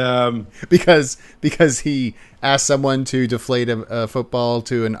 and because he asked someone to deflate a football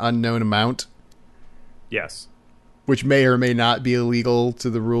to an unknown amount. Yes. Which may or may not be illegal to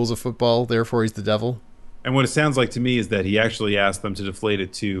the rules of football. Therefore, he's the devil. And what it sounds like to me is that he actually asked them to deflate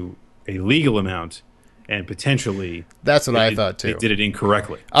it to a legal amount, and potentially that's what I thought too. They did it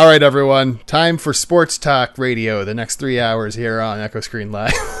incorrectly. All right, everyone, time for Sports Talk Radio. The next 3 hours here on Echo Screen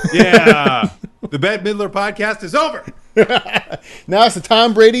Live. Yeah, the Bette Midler podcast is over. Now it's the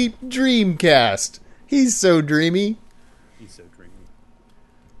Tom Brady Dreamcast. He's so dreamy. He's so dreamy.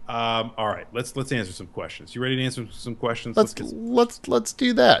 All right, let's answer some questions. You ready to answer some questions? Let's do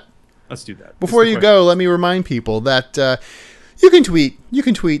that. Let's do that. Before you go, let me remind people that you can tweet. You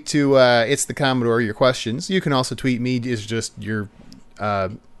can tweet to It's the Commodore your questions. You can also tweet me is just your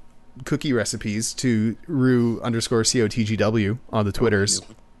cookie recipes to Rue_COTGW on the Twitters.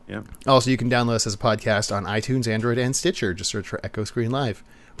 Yeah. Also, you can download us as a podcast on iTunes, Android, and Stitcher. Just search for Echo Screen Live.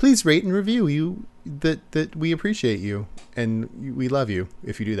 Please rate and review you. That we appreciate you and we love you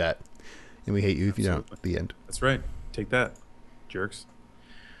if you do that, and we hate you if you don't. At the end. That's right. Take that, jerks.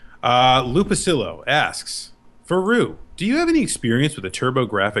 Lupacillo asks, for Rue, do you have any experience with a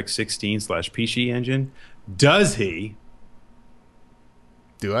TurboGrafx 16/PC engine? Does he?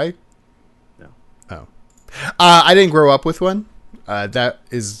 Do I? No. Oh. I didn't grow up with one. That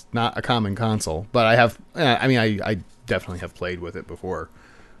is not a common console, but I have. I definitely have played with it before.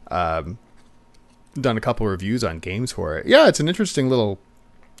 Done a couple reviews on games for it. Yeah, it's an interesting little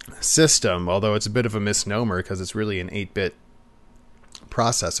system, although it's a bit of a misnomer because it's really an 8-bit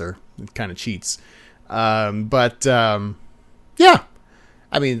processor. It kind of cheats. Yeah.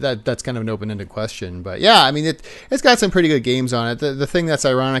 I mean, that's kind of an open-ended question. But yeah, I mean, it's got some pretty good games on it. The thing that's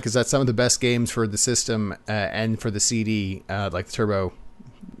ironic is that some of the best games for the system and for the CD, like the Turbo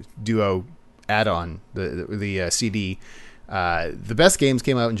Duo add-on, the CD, the best games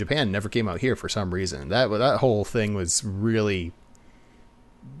came out in Japan, never came out here for some reason. That whole thing was really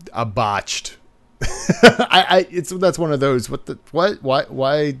a botched. That's one of those.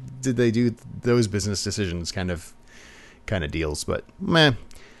 Why did they do those business decisions? Kind of deals, but man,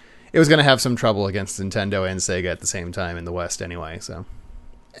 it was going to have some trouble against Nintendo and Sega at the same time in the West anyway. So,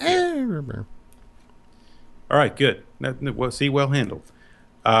 all All right, good. Well, see, well handled.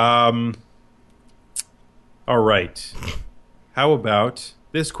 All right. How about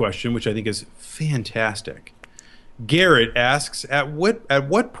this question, which I think is fantastic? Garrett asks, at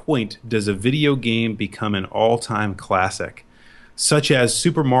what point does a video game become an all-time classic, such as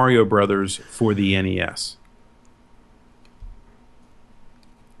Super Mario Brothers for the NES?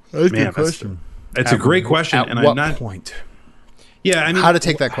 That's a good question. It's a great question. At and what I'm not, point? Yeah, I mean, how to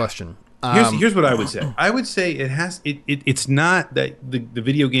take that question? Here's what I would say. I would say it's not that the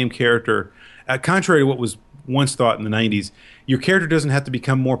video game character, contrary to what was once thought in the 90s, your character doesn't have to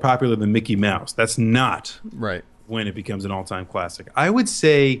become more popular than Mickey Mouse. That's not right when it becomes an all-time classic. I would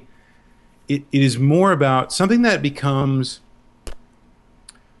say it is more about something that becomes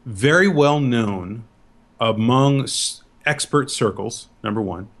very well known among expert circles, number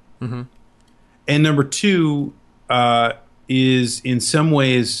one. Mm-hmm. And number two is in some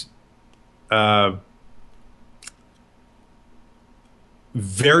ways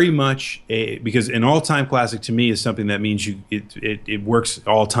very much because an all-time classic to me is something that means it works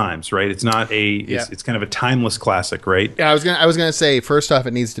all times, right? It's not it's kind of a timeless classic, right? Yeah, I was gonna say, first off,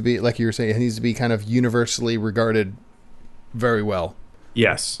 it needs to be, like you were saying, it needs to be kind of universally regarded very well.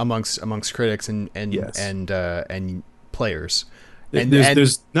 Yes, amongst critics and players. And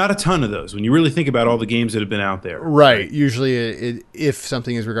there's not a ton of those when you really think about all the games that have been out there. Right. Usually, if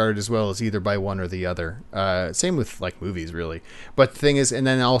something is regarded as well, it's either by one or the other. Same with like movies, really. But the thing is, and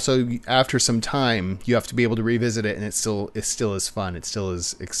then also after some time, you have to be able to revisit it, and it still is fun. It still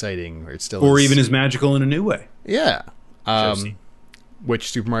is exciting, or even as magical in a new way. Yeah.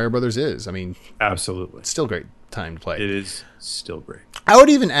 Which Super Mario Brothers is. I mean, absolutely, it's still a great time to play. It is still great. I would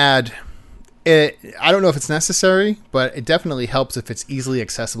even add. I don't know if it's necessary, but it definitely helps if it's easily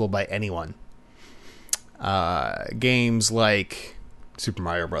accessible by anyone. Games like Super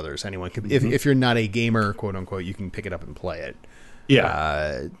Mario Brothers, anyone can. If you're not a gamer, quote unquote, you can pick it up and play it.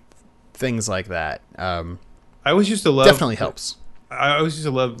 Yeah, things like that. I always used to love. Definitely helps. I always used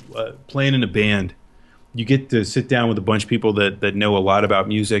to love playing in a band. You get to sit down with a bunch of people that know a lot about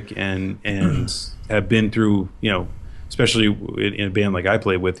music and have been through, especially in a band like I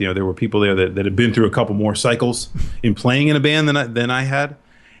played with, there were people there that had been through a couple more cycles in playing in a band than I had.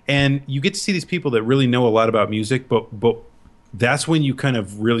 And you get to see these people that really know a lot about music, but that's when you kind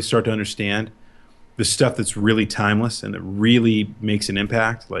of really start to understand the stuff that's really timeless and that really makes an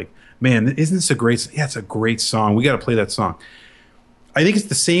impact. Like, man, isn't this a great? Yeah, it's a great song. We got to play that song. I think it's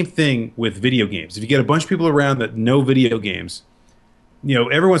the same thing with video games. If you get a bunch of people around that know video games,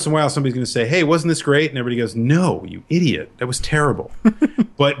 every once in a while somebody's going to say, "Hey, wasn't this great?" And everybody goes, "No, you idiot, that was terrible."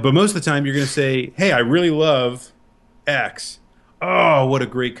 but most of the time you're going to say, "Hey, I really love X. Oh, what a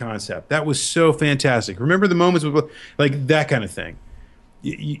great concept. That was so fantastic. Remember the moments with," like that kind of thing.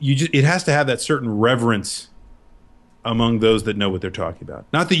 It has to have that certain reverence among those that know what they're talking about.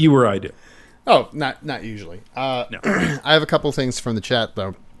 Not that you or I do. Oh, not usually. No. I have a couple things from the chat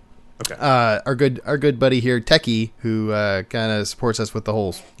though. Okay. Our good buddy here, Techie, who kind of supports us with the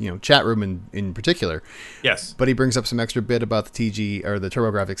whole chat room in particular. Yes. But he brings up some extra bit about the TG or the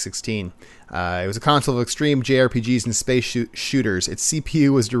TurboGrafx 16. It was a console of extreme JRPGs and space shooters. Its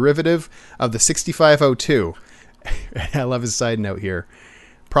CPU was derivative of the 6502. I love his side note here.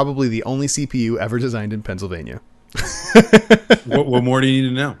 Probably the only CPU ever designed in Pennsylvania. What more do you need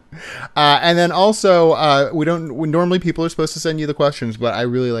to know? And then also, normally people are supposed to send you the questions, but I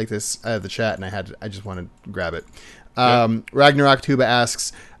really like this the chat, and I just want to grab it. Ragnarok Tuba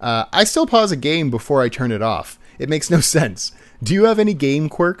asks, I still pause a game before I turn it off. It makes no sense. Do you have any game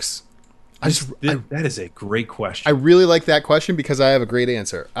quirks? That is a great question. I really like that question because I have a great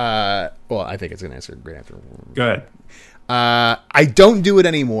answer. Well, I think it's an answer. Great answer. Go ahead. I don't do it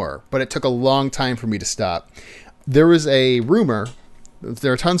anymore, but it took a long time for me to stop. There was a rumor.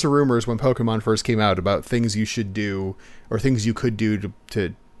 There are tons of rumors when Pokemon first came out about things you should do or things you could do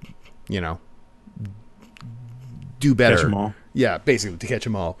to do better. Catch them all. Yeah, basically to catch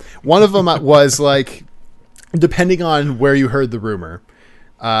them all. One of them was like, depending on where you heard the rumor.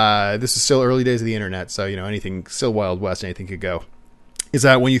 This is still early days of the internet, so anything, still Wild West, anything could go. Is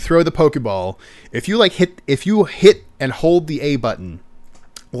that when you throw the Pokeball, if you hit and hold the A button,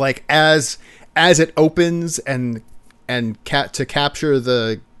 like as it opens and to capture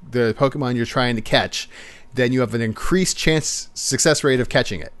the Pokemon you're trying to catch, then you have an increased success rate of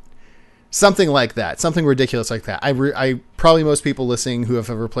catching it. Something like that. Something ridiculous like that. I probably most people listening who have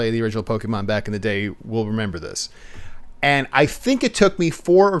ever played the original Pokemon back in the day will remember this. And I think it took me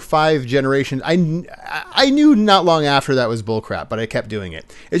 4 or 5 generations. I knew not long after that was bullcrap, but I kept doing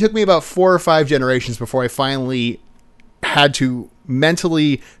it. It took me about 4 or 5 generations before I finally had to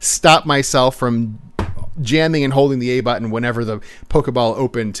mentally stop myself from jamming and holding the A button whenever the Pokeball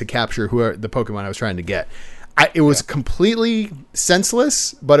opened to capture the Pokemon I was trying to get. It was completely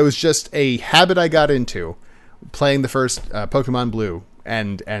senseless, but it was just a habit I got into playing the first Pokemon Blue,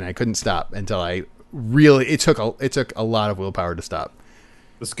 and I couldn't stop until it took a lot of willpower to stop.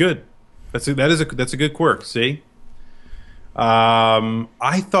 That's good. That's a good quirk. See,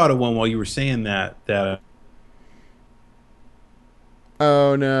 I thought of one while you were saying that.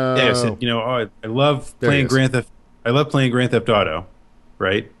 Oh no! Yeah, I said, I love playing Grand Theft. I love playing Grand Theft Auto,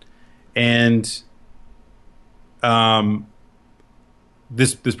 right? And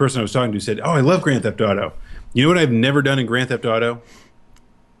this person I was talking to said, "Oh, I love Grand Theft Auto." You know what I've never done in Grand Theft Auto?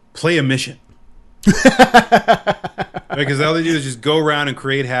 Play a mission. Because all they do is just go around and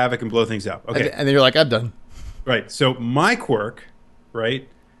create havoc and blow things up. Okay, and then you're like, I'm done. Right. So my quirk, right,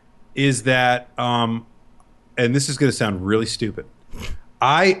 is that, and this is going to sound really stupid.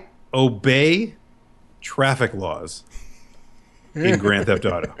 I obey traffic laws in Grand Theft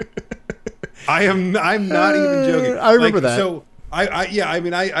Auto. I'm not even joking. I remember that. So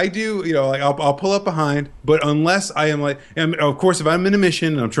I do, like I'll pull up behind, but unless I am and of course, if I'm in a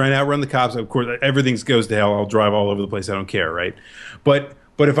mission and I'm trying to outrun the cops, of course, everything goes to hell. I'll drive all over the place. I don't care. Right. But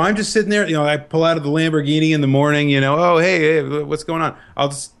if I'm just sitting there, I pull out of the Lamborghini in the morning, oh, hey, what's going on? I'll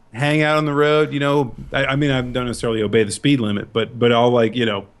just hang out on the road. I don't necessarily obey the speed limit, but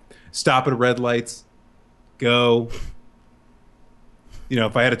I'll stop at red lights, go.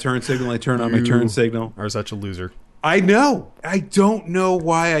 If I had a turn signal, I turn on my turn signal. Are such a loser. I know. I don't know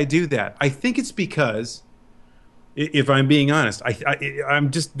why I do that. I think it's because, if I'm being honest,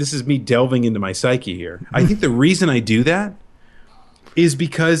 this is me delving into my psyche here. I think the reason I do that is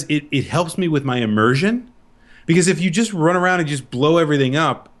because it helps me with my immersion. Because if you just run around and just blow everything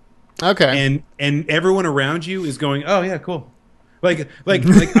up, okay, and everyone around you is going, oh yeah, cool. Like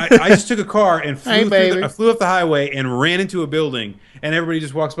I just took a car and I flew up the highway and ran into a building, and everybody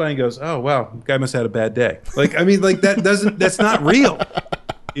just walks by and goes, "Oh wow, guy must have had a bad day." That's not real,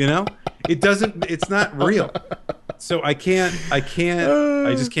 It doesn't. It's not real. So I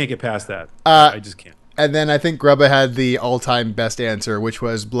just can't get past that. I just can't. And then I think Grubba had the all-time best answer, which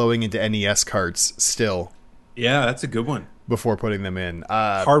was blowing into NES carts. Still, yeah, that's a good one. Before putting them in,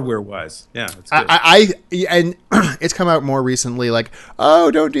 hardware wise, yeah, it's good. And it's come out more recently. Like, oh,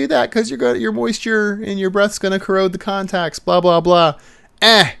 don't do that because your moisture in your breath's gonna corrode the contacts. Blah blah blah.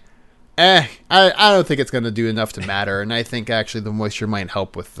 I don't think it's gonna do enough to matter. And I think actually the moisture might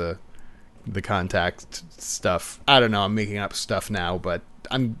help with the contact stuff. I don't know. I'm making up stuff now, but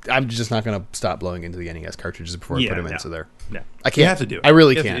I'm just not gonna stop blowing into the NES cartridges before I put them into there. No, I can't. You have to do it. I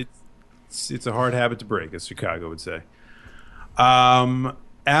really can't. It's a hard habit to break, as Chicago would say.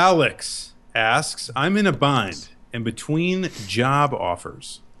 Alex asks, I'm in a bind and between job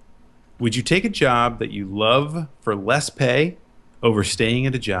offers. Would you take a job that you love for less pay over staying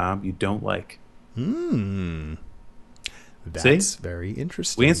at a job you don't like? That's very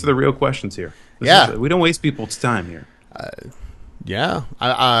interesting. We answer the real questions here. We don't waste people's time here. Yeah.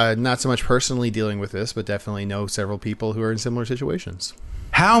 I not so much personally dealing with this, but definitely know several people who are in similar situations.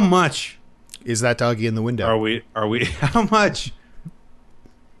 How much is that doggy in the window? Are we how much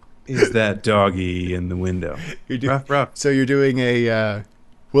is that doggy in the window? Rough. So you're doing a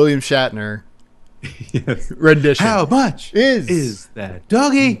William Shatner rendition. How much is that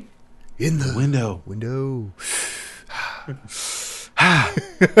doggy in the window? The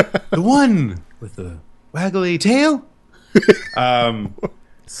one with the waggly tail?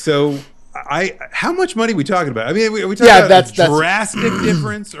 So how much money are we talking about? I mean, are we talking about a drastic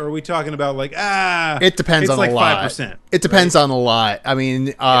difference, or are we talking about it depends on like a lot. 5%. It depends on a lot. I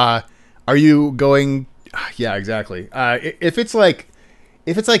mean, are you going? Yeah, exactly. If it's like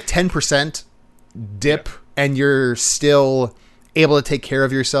 10% dip, and you're still able to take care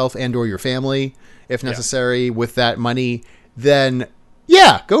of yourself and or your family if necessary with that money, then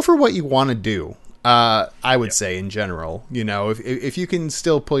go for what you want to do. I would say in general, if you can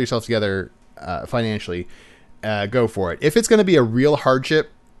still pull yourself together financially, go for it. If it's going to be a real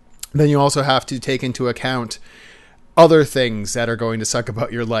hardship, then you also have to take into account other things that are going to suck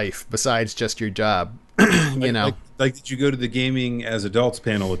about your life besides just your job. Like did you go to the Gaming as Adults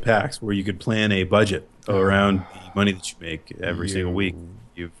panel at PAX where you could plan a budget around the money that you make every single week?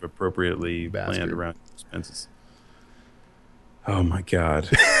 You've appropriately planned around expenses. Oh my God.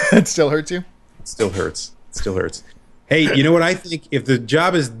 It still hurts you? It still hurts. Hey, you know what I think? If the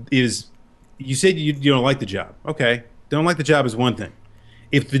job is you said you don't like the job. Okay. Don't like the job is one thing.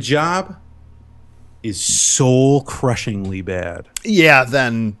 If the job is soul-crushingly bad, Yeah,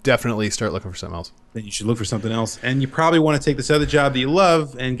 then definitely start looking for something else. then you should look for something else. And you probably want to take this other job that you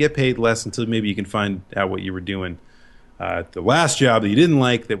love and get paid less until maybe you can find out what you were doing at the last job that you didn't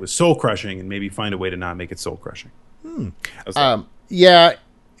like that was soul-crushing, and maybe find a way to not make it soul-crushing. Yeah.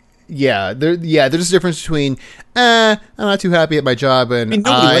 There's a difference between, I'm not too happy at my job, and I mean,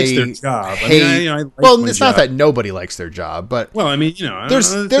 nobody likes their job. Hate, I like well, my it's job. not that nobody likes their job, but Well, I mean, I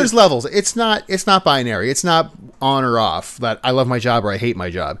don't know. there's levels. It's not binary. It's not on or off that I love my job or I hate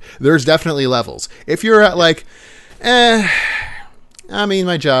my job. There's definitely levels. If you're at like, I mean,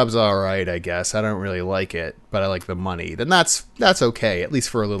 my job's all right, I guess. I don't really like it, but I like the money. Then that's okay, at least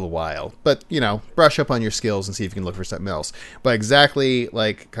for a little while. But, brush up on your skills and see if you can look for something else. But exactly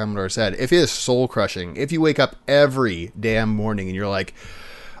like Commodore said, if it is soul-crushing, if you wake up every damn morning and you're like,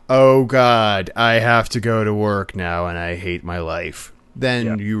 oh, God, I have to go to work now and I hate my life,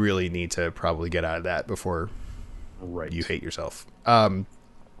 then you really need to probably get out of that before you hate yourself.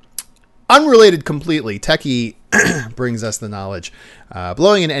 Unrelated completely, Techie brings us the knowledge.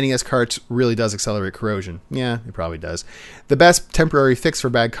 Blowing an NES cart really does accelerate corrosion. Yeah, it probably does. The best temporary fix for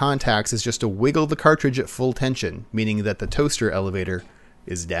bad contacts is just to wiggle the cartridge at full tension, meaning that the toaster elevator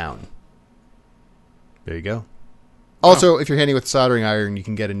is down. There you go. Also, if you're handy with soldering iron, you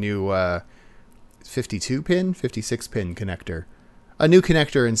can get a new 52-pin, 56-pin connector. A new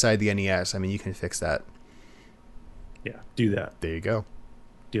connector inside the NES. I mean, you can fix that. Yeah, do that. There you go.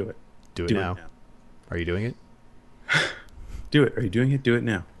 Do it. Do it now. Are you doing it? Do it. Are you doing it? Do it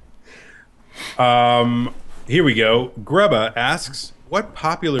now. Here we go. Grubba asks, what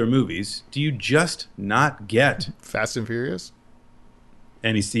popular movies do you just not get? Fast and Furious?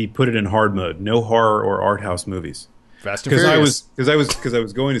 And he put it in hard mode. No horror or art house movies. Fast and Furious. Because I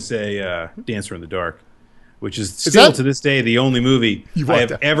was going to say Dancer in the Dark, which is still to this day the only movie I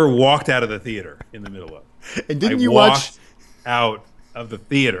have ever walked out of the theater in the middle of. And didn't you watch out of the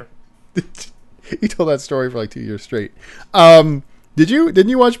theater? You told that story for like 2 years straight. Didn't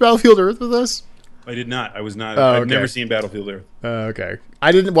you watch Battlefield Earth with us? I did not. I was not. Oh, I've never seen Battlefield Earth. Okay.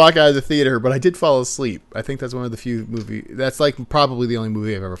 I didn't walk out of the theater, but I did fall asleep. I think that's one of the few movies. That's like probably the only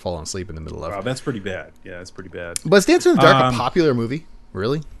movie I've ever fallen asleep in the middle of. Wow, that's pretty bad. Yeah, that's pretty bad. But is Dancer in the Dark a popular movie?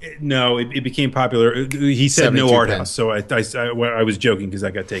 Really? No, it became popular. He said no art house, so I was joking because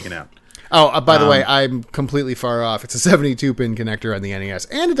that got taken out. Oh, by the way, I'm completely far off. It's a 72-pin connector on the NES,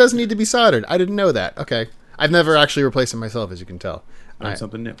 and it doesn't need to be soldered. I didn't know that. Okay, I've never actually replaced it myself, as you can tell.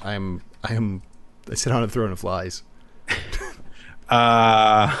 Something new. I sit on a throne of flies.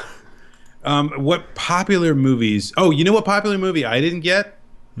 What popular movies? Oh, you know what popular movie I didn't get?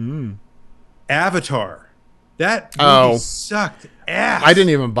 Avatar. That movie sucked ass. I didn't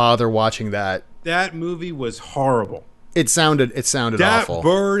even bother watching that. That movie was horrible. It sounded awful. That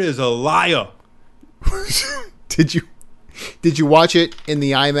bird is a liar. Did you watch it in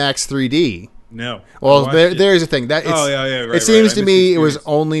the IMAX 3D? No. Well, there's the thing. Right. It seems to me it was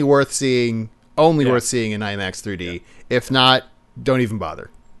only worth seeing in IMAX 3D. Yeah. If not, don't even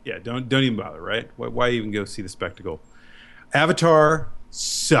bother. Yeah, don't even bother, right? Why even go see the spectacle? Avatar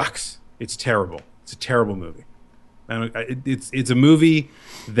sucks. It's terrible. It's a terrible movie. It's a movie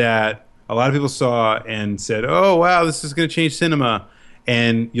that a lot of people saw and said, "Oh wow, this is going to change cinema."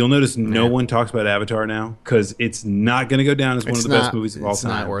 And you'll notice no one talks about Avatar now because it's not going to go down as one of the best movies of all time. It's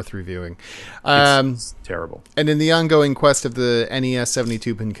not worth reviewing. It's terrible. And in the ongoing quest of the NES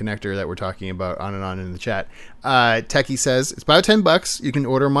 72-pin connector that we're talking about on and on in the chat, Techie says it's about $10. You can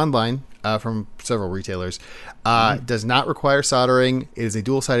order them online from several retailers. Does not require soldering. It is a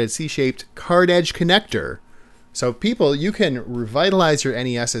dual-sided C-shaped card edge connector. So people, you can revitalize your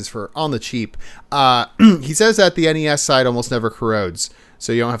NESs for on the cheap. He says that the NES side almost never corrodes,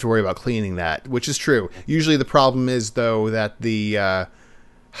 so you don't have to worry about cleaning that, which is true. Usually the problem is, though, that the... I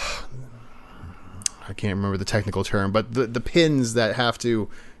can't remember the technical term, but the pins that have to,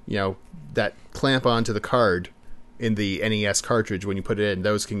 that clamp onto the card in the NES cartridge when you put it in,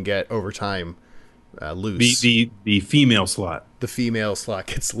 those can get, over time, loose. The female slot. The female slot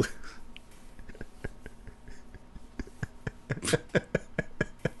gets loose.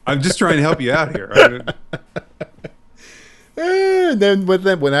 I'm just trying to help you out here. And then when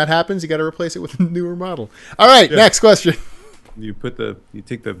that happens, you got to replace it with a newer model. All right, next question.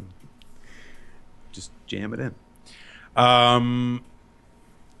 Just jam it in.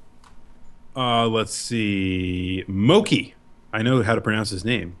 Let's see. Moki. I know how to pronounce his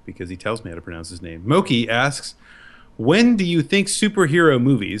name because he tells me how to pronounce his name. Moki asks, when do you think superhero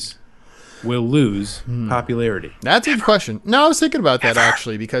movies will lose popularity? That's a good question. No, I was thinking about that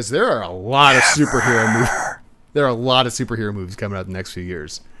actually because there are a lot of superhero movies. There are a lot of superhero movies coming out the next few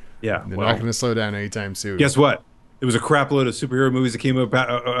years. Yeah. They're well, not going to slow down anytime soon. guess what? There was a crap load of superhero movies that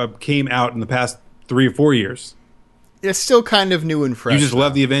came out in the past 3 or 4 years. It's still kind of new and fresh. You just though.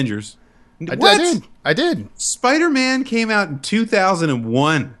 love the Avengers. I did. Spider-Man came out in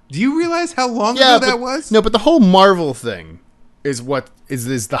 2001. Do you realize how long ago that was? No, but the whole Marvel thing is what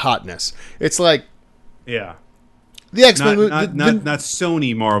is the hotness. It's like Yeah. the X-Men. Not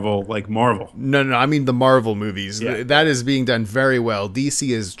Sony Marvel, like Marvel. No. I mean the Marvel movies. Yeah. That is being done very well. DC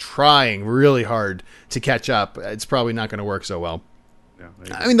is trying really hard to catch up. It's probably not going to work so well. Yeah,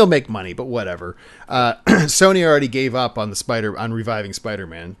 I mean, they'll make money, but whatever. Sony already gave up on reviving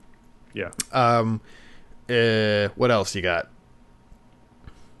Spider-Man. yeah. What else you got?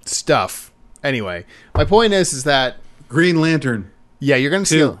 Stuff. Anyway, my point is that Green Lantern. yeah, you're gonna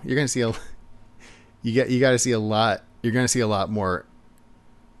see Two. you got to see a lot. You're gonna see a lot more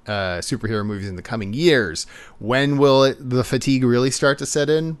superhero movies in the coming years. When will the fatigue really start to set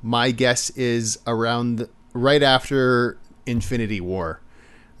in? My guess is around right after Infinity War,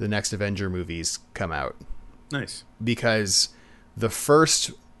 the next Avenger movies come out, Nice. because the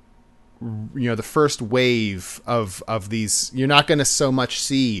first wave of these, you're not going to so much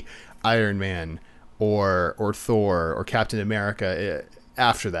see Iron Man or Thor or Captain America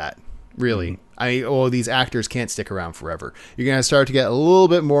after that. Really, these actors can't stick around forever. You're going to start to get a little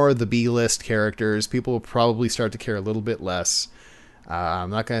bit more of the B-list characters. People will probably start to care a little bit less.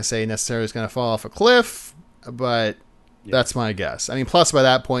 I'm not going to say necessarily it's going to fall off a cliff, but that's my guess. I mean, plus by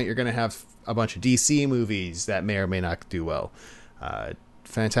that point, you're going to have a bunch of DC movies that may or may not do well.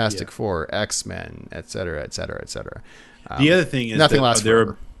 Fantastic Four, X-Men, et cetera, et cetera, et cetera. The other thing is nothing lasts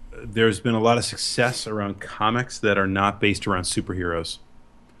forever. There's been a lot of success around comics that are not based around superheroes.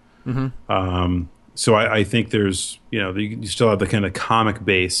 So I think there's, you still have the kind of comic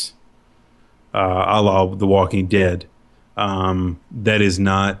base, a la The Walking Dead, that is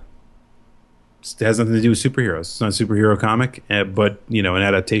not, it has nothing to do with superheroes. It's not a superhero comic, but an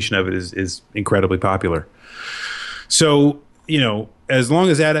adaptation of it is incredibly popular. So as long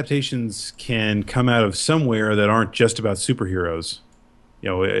as adaptations can come out of somewhere that aren't just about superheroes,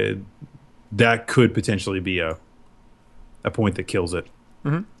 that could potentially be a point that kills it.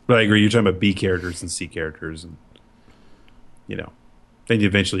 Mm-hmm. But I agree. You're talking about B characters and C characters, and then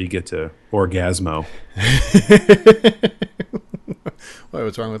eventually you get to Orgasmo.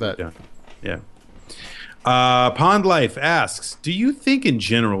 What's wrong with that? Yeah. Pond Life asks, do you think in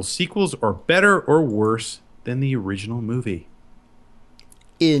general sequels are better or worse than the original movie?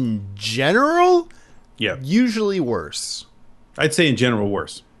 In general, Yeah. usually worse. I'd say in general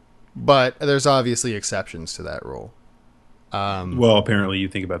worse. But there's obviously exceptions to that rule. Well, apparently you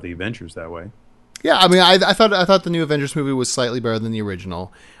think about the Avengers that way. Yeah, I mean, I thought the new Avengers movie was slightly better than the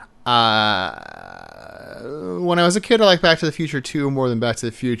original. When I was a kid, I liked Back to the Future 2 more than Back to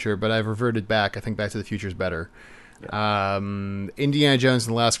the Future, but I've reverted back. I think Back to the Future is better. Yeah. Indiana Jones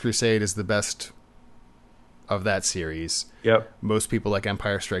and the Last Crusade is the best of that series. Yep. Most people like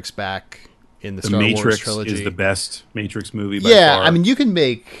Empire Strikes Back in the Star Matrix Wars trilogy. is the best Matrix movie by Yeah, far. I mean, you can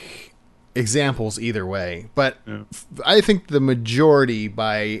make examples either way, but I think the majority,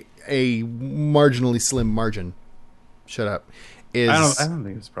 by a marginally slim margin, shut up, is I don't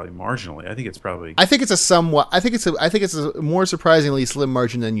think it's probably marginally. I think it's probably I think it's a more surprisingly slim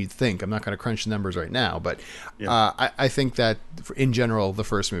margin than you'd think. I'm not going to crunch the numbers right now, but I think that in general the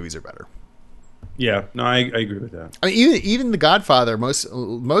first movies are better. Yeah, no, I agree with that. I mean, even The Godfather,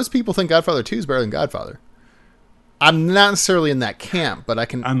 most people think Godfather 2 is better than Godfather. I'm not necessarily in that camp, but I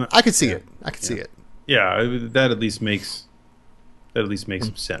could see it. I could see it. Yeah, that at least makes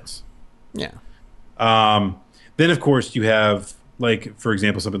some sense. Yeah. Then of course you have, like, for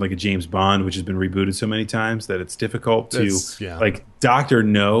example, something like a James Bond, which has been rebooted so many times that it's difficult to like. Dr.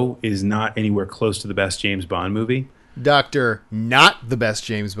 No is not anywhere close to the best James Bond movie. Doctor, not the best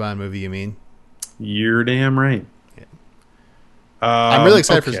James Bond movie, you mean? You're damn right. Yeah. I'm really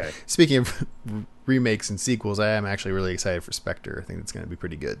excited for. Speaking of remakes and sequels, I am actually really excited for Spectre. I think it's going to be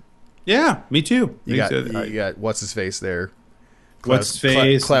pretty good. Yeah, me too. You got what's his face there? What's his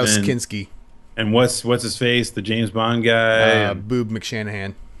face? Klaus Kinski. And what's his face? The James Bond guy. Boob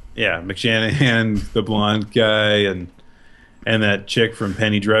McShanahan. Yeah, McShanahan, the blonde guy, and that chick from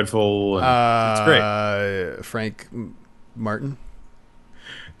Penny Dreadful. And it's great. Frank Martin.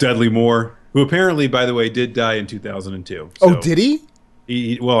 Dudley Moore, who apparently, by the way, did die in 2002. So did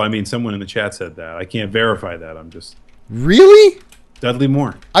he? Well, I mean, someone in the chat said that. I can't verify that. I'm just... Really? Dudley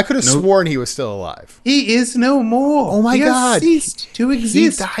Moore. I could have sworn he was still alive. He is no more. Oh my God. He has ceased to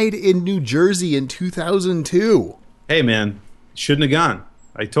exist. He died in New Jersey in 2002. Hey, man. Shouldn't have gone.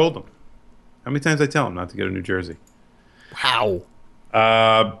 I told him. How many times I tell him not to go to New Jersey? Wow.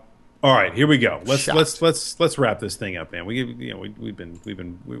 All right, here we go. Shocked. Let's wrap this thing up, man.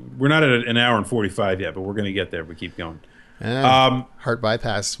 We're not at an hour and 45 yet, but we're going to get there if we keep going. Heart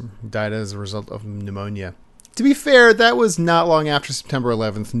bypass, died as a result of pneumonia. To be fair, that was not long after September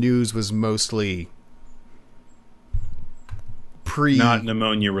 11th. News was mostly not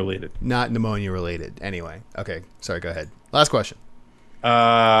pneumonia related. Not pneumonia related. Anyway, okay. Sorry, go ahead. Last question.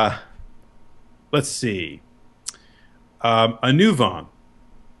 Let's see. Anuvong,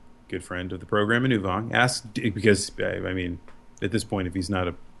 good friend of the program, Anuvong, asked, because, I mean, at this point, if he's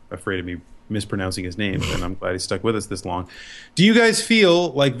not afraid of me mispronouncing his name, then I'm glad he stuck with us this long. Do you guys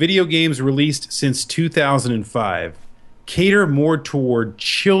feel like video games released since 2005 cater more toward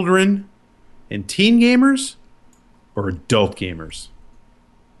children and teen gamers or adult gamers?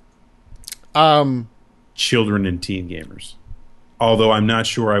 Children and teen gamers. Although I'm not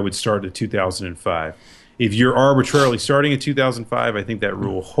sure I would start at 2005. If you're arbitrarily starting at 2005, I think that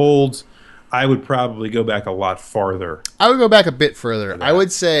rule holds. I would probably go back a lot farther. I would go back a bit further. I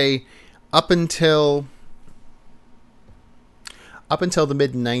would say up until the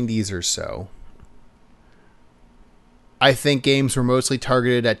mid 90s or so, I think games were mostly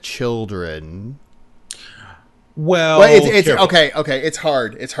targeted at children. Well, it's okay. It's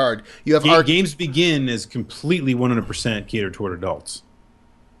hard. You have games begin as completely 100% catered toward adults.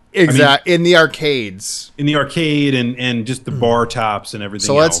 Exactly. In the arcades. In the arcade and just the bar tops and everything.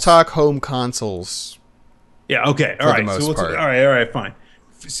 So let's talk home consoles. Yeah, okay. All right. All right, fine.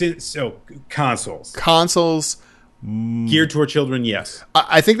 So consoles. Consoles geared toward children, yes.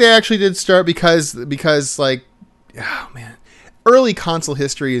 I think they actually did start because like, oh man, early console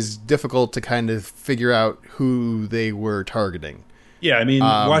history is difficult to kind of figure out who they were targeting. Yeah, I mean,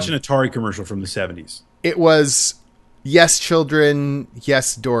 watch an Atari commercial from the 70s. It was, yes, children,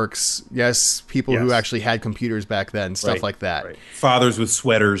 yes, dorks, yes, people who actually had computers back then, stuff like that. Right. Fathers with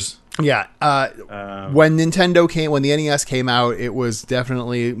sweaters. Yeah. When the NES came out, it was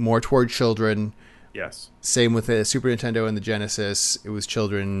definitely more toward children. Yes. Same with the Super Nintendo and the Genesis. It was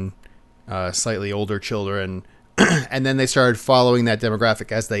children, slightly older children. And then they started following that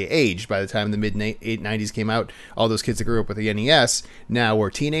demographic as they aged. By the time the mid-90s came out, all those kids that grew up with the NES now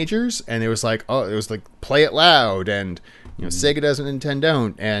were teenagers. And it was like, play it loud. And, Sega doesn't, Nintendo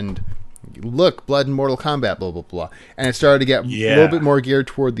don't. And look, Blood and Mortal Kombat, blah, blah, blah. And it started to get a little bit more geared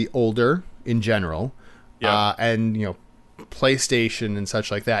toward the older in general. Yeah. And, PlayStation and such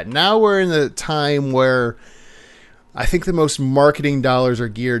like that. Now we're in the time where I think the most marketing dollars are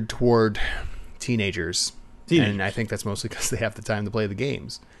geared toward teenagers. And I think that's mostly because they have the time to play the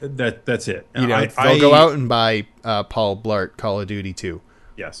games. That's it. They'll go out and buy Paul Blart Call of Duty 2.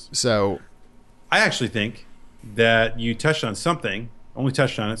 Yes. So I actually think that you touched on something, only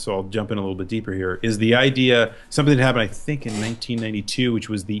touched on it, so I'll jump in a little bit deeper here, is the idea, something that happened, I think, in 1992, which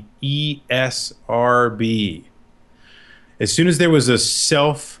was the ESRB. As soon as there was a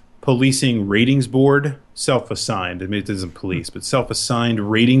self-policing ratings board, self-assigned, I mean, it isn't police, but self-assigned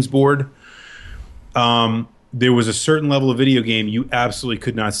ratings board, there was a certain level of video game you absolutely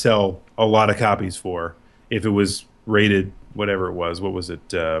could not sell a lot of copies for if it was rated whatever it was. What was it?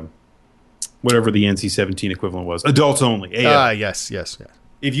 Whatever the NC-17 equivalent was. Adults only. AO. Yes.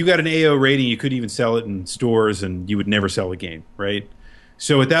 If you got an AO rating, you couldn't even sell it in stores, and you would never sell a game, right?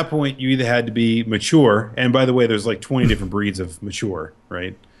 So at that point, you either had to be mature, and by the way, there's like 20 different breeds of mature,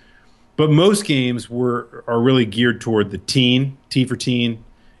 right? But most games are really geared toward the teen, T for teen,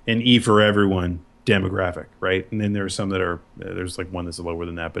 and E for everyone demographic, right? And then there are some that are, there's like one that's lower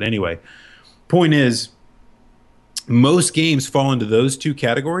than that. But anyway, point is, most games fall into those two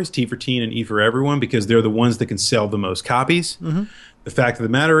categories, T for teen and E for everyone, because they're the ones that can sell the most copies. Mm-hmm. The fact of the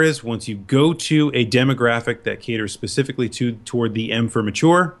matter is, once you go to a demographic that caters specifically toward the M for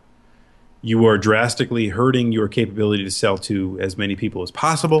mature, you are drastically hurting your capability to sell to as many people as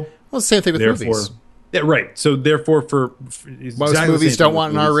possible. Well, the same thing with movies. Yeah, right. So therefore, most movies don't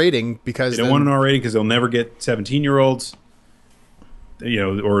want an R rating because they don't want an R rating because they'll never get 17-year-olds,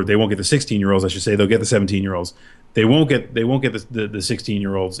 or they won't get the 16-year-olds. I should say they'll get the 17-year-olds. They won't get the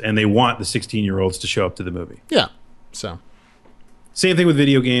 16-year-olds, and they want the 16-year-olds to show up to the movie. Yeah. So same thing with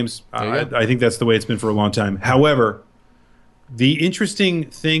video games. I think that's the way it's been for a long time. However, the interesting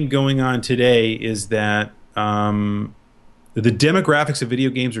thing going on today is that the demographics of video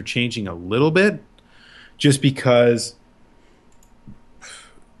games are changing a little bit. Just because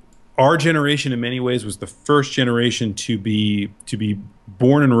our generation, in many ways, was the first generation to be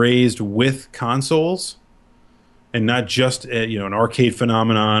born and raised with consoles, and not just an arcade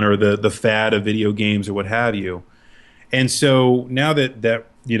phenomenon or the fad of video games or what have you. And so now that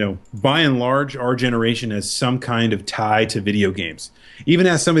by and large, our generation has some kind of tie to video games. Even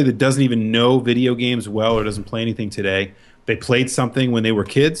as somebody that doesn't even know video games well or doesn't play anything today, they played something when they were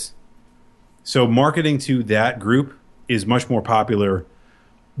kids. So marketing to that group is much more popular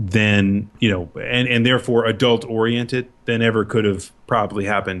than, and therefore adult oriented than ever could have probably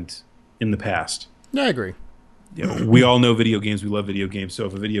happened in the past. Yeah, I agree. We all know video games. We love video games. So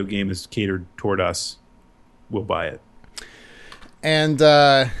if a video game is catered toward us, we'll buy it. And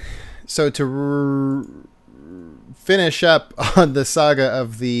so to finish up on the saga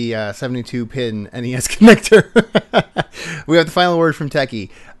of the 72-pin NES connector, we have the final word from Techie.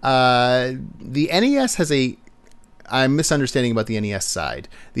 The NES has I'm misunderstanding about the NES side.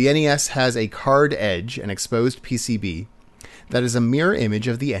 The NES has a card edge, an exposed PCB, that is a mirror image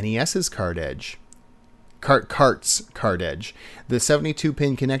of the NES's card edge. Cart's card edge. The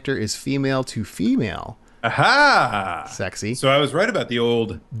 72-pin connector is female to female. Aha! Sexy. So I was right about the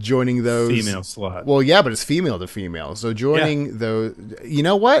old joining those female slot. Well, yeah, but it's female to female. So joining those, you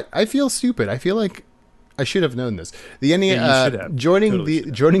know what? I feel stupid. I feel like I should have known this. The NES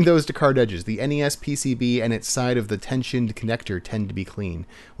joining those to card edges. The NES PCB and its side of the tensioned connector tend to be clean,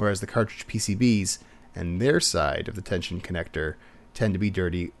 whereas the cartridge PCBs and their side of the tension connector tend to be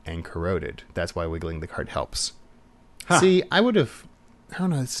dirty and corroded. That's why wiggling the cart helps. Huh. See, I don't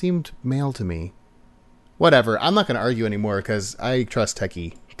know, it seemed male to me. Whatever. I'm not going to argue anymore because I trust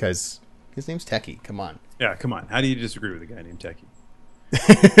Techie because his name's Techie. Come on. Yeah, come on. How do you disagree with a guy named Techie?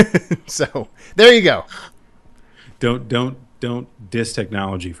 So, there you go. Don't diss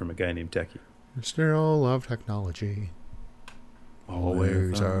technology from a guy named Techie. Still love technology.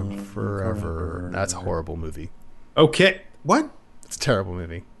 Always and forever. That's a horrible movie. Okay. What? It's a terrible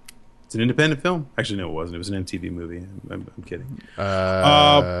movie. It's an independent film? Actually, no, it wasn't. It was an MTV movie. I'm kidding.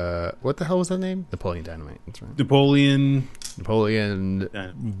 What the hell was that name? Napoleon Dynamite. That's right. Napoleon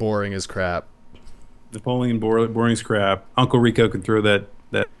boring as crap. Napoleon boring as crap. Uncle Rico can throw that.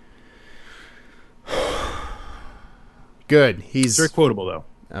 Good. He's very quotable, though.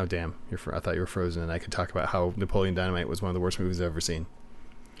 Oh, damn. I thought you were frozen, and I could talk about how Napoleon Dynamite was one of the worst movies I've ever seen.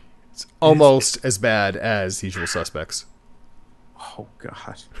 It's almost as bad as Usual Suspects. Oh,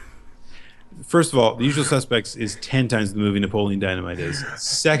 God. First of all, The Usual Suspects is 10 times the movie Napoleon Dynamite is.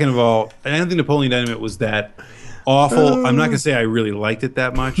 Second of all, I don't think Napoleon Dynamite was that awful. I'm not going to say I really liked it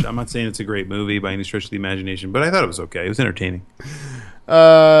that much. I'm not saying it's a great movie by any stretch of the imagination, but I thought it was okay. It was entertaining.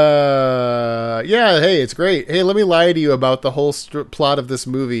 Yeah, hey, it's great. Hey, let me lie to you about the whole plot of this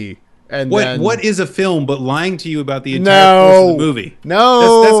movie. And what is a film but lying to you about the entire course of the movie?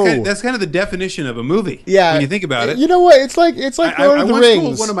 No, that's kind of the definition of a movie. Yeah, when you think about it. You know what? It's like Lord of the Rings. I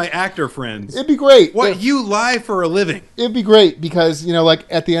once told one of my actor friends, it'd be great. You lie for a living? It'd be great because like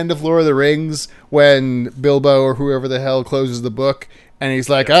at the end of Lord of the Rings, when Bilbo or whoever the hell closes the book. And he's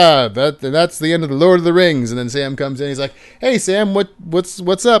like, that's the end of the Lord of the Rings. And then Sam comes in. He's like, hey, Sam,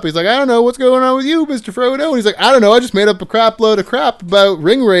 what's up? He's like, I don't know. What's going on with you, Mr. Frodo? And he's like, I don't know. I just made up a crap load of crap about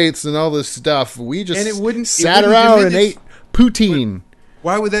ring rates and all this stuff. We just sat around and ate poutine.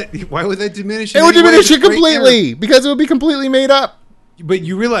 Why would that diminish? It would diminish it completely because it would be completely made up. But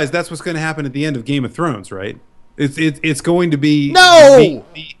you realize that's what's going to happen at the end of Game of Thrones, right? It's going to be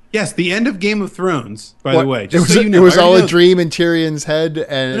Yes, the end of Game of Thrones, by the way. It was all a dream in Tyrion's head,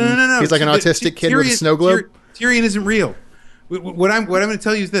 and no. He's like an autistic kid with a snow globe? Tyrion isn't real. What I'm going to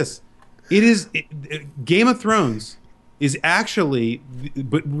tell you is this. Game of Thrones is actually,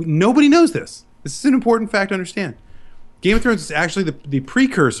 but nobody knows this. This is an important fact to understand. Game of Thrones is actually the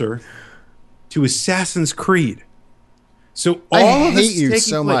precursor to Assassin's Creed. So all of this is taking place. I hate you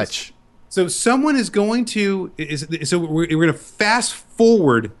so much. So someone is going to... So we're going to fast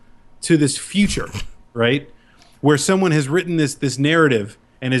forward to this future, right? Where someone has written this narrative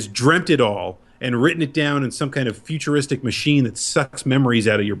and has dreamt it all and written it down in some kind of futuristic machine that sucks memories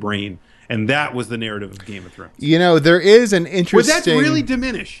out of your brain. And that was the narrative of Game of Thrones. There is an interesting... Would that really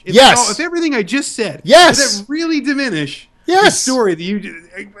diminish? Yes. If everything I just said... Yes. Would that really diminish... Yes. The story that you're an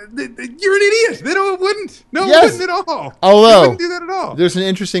idiot. It wouldn't. No, yes. It wouldn't at all. Although, it wouldn't do that at all. There's an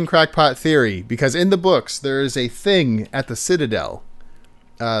interesting crackpot theory because in the books there is a thing at the Citadel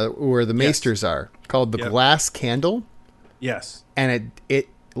where the maesters are called the glass candle. Yes. And it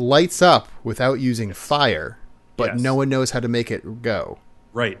lights up without using fire, but no one knows how to make it go.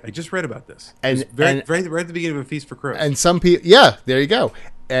 Right. I just read about this. And right at the beginning of A Feast for Crows. And some people, there you go.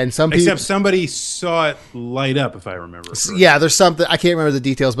 And some people, except somebody saw it light up, if I remember. Correctly. Yeah, there's something I can't remember the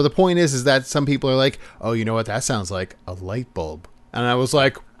details, but the point is that some people are like, "Oh, you know what? That sounds like a light bulb," and I was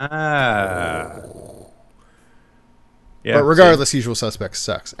like, Yeah. But regardless, Usual Suspects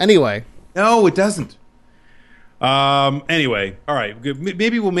sucks. Anyway, no, it doesn't. Anyway, all right. Good.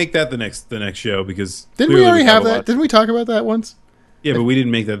 Maybe we'll make that the next show because Didn't we already have that? Didn't we talk about that once? Yeah, but we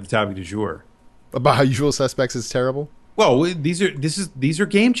didn't make that the topic du jour. About how Usual Suspects is terrible. Well, these are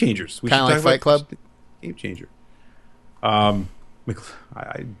game changers. Kind of like Fight Club. Game changer.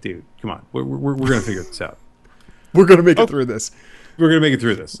 Dude, come on. We're gonna figure this out. We're gonna make it through this. We're gonna make it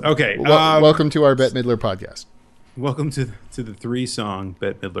through this. Okay. Welcome to our Bette Midler podcast. Welcome to the 3-song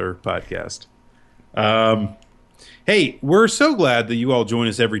Bette Midler podcast. Hey, we're so glad that you all join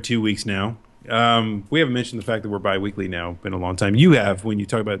us every 2 weeks now. We haven't mentioned the fact that we're bi-weekly now. Been a long time. You have when you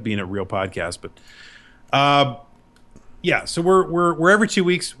talk about being a real podcast, but yeah. So we're every 2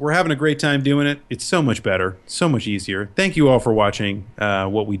 weeks. We're having a great time doing it. It's so much better, so much easier. Thank you all for watching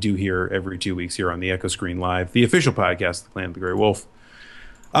what we do here every 2 weeks here on the Echo Screen Live, the official podcast of the Clan of the Grey Wolf.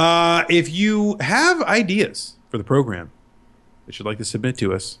 If you have ideas for the program that you'd like to submit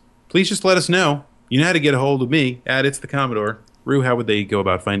to us, please just let us know. You know how to get a hold of me at It's the Commodore. Rue, how would they go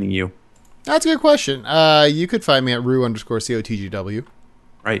about finding you? That's a good question. You could find me at Rue_COTGW.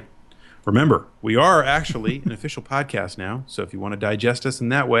 Right. Remember, we are actually an official podcast now, so if you want to digest us in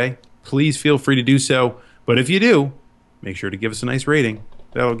that way, please feel free to do so. But if you do, make sure to give us a nice rating.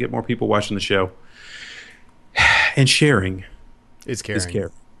 That'll get more people watching the show. And sharing is caring. Is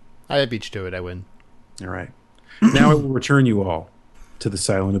care. I beat you to it. I win. All right. Now I will return you all to the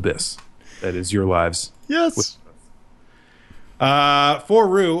silent abyss that is your lives. Yes. For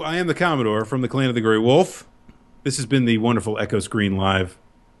Rue, I am the Commodore from the Clan of the Grey Wolf. This has been the wonderful Echo Screen Live.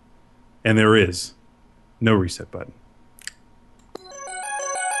 And there is no reset button.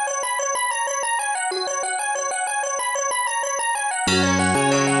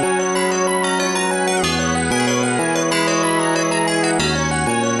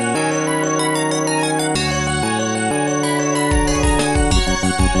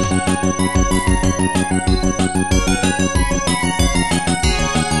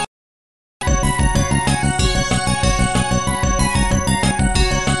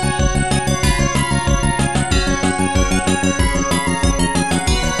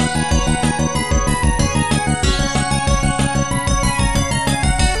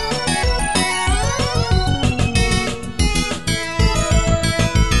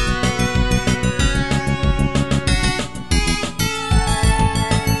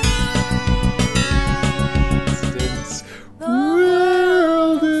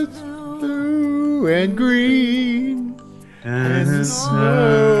 And green and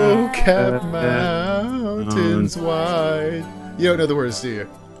snow-capped mountains wide. You don't know the words, do you?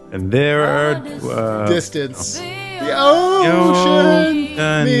 And there are distance. The ocean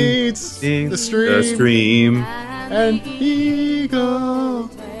meets the stream, and eagle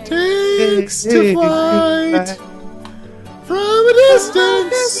takes to flight from a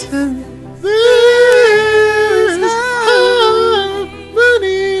distance. There's harmony.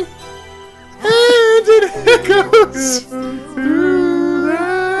 And it echoes through the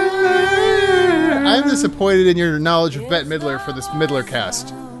air. I'm disappointed in your knowledge of Bette Midler for this Midler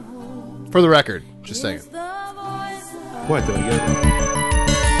cast. For the record, just saying. What, did I get it wrong?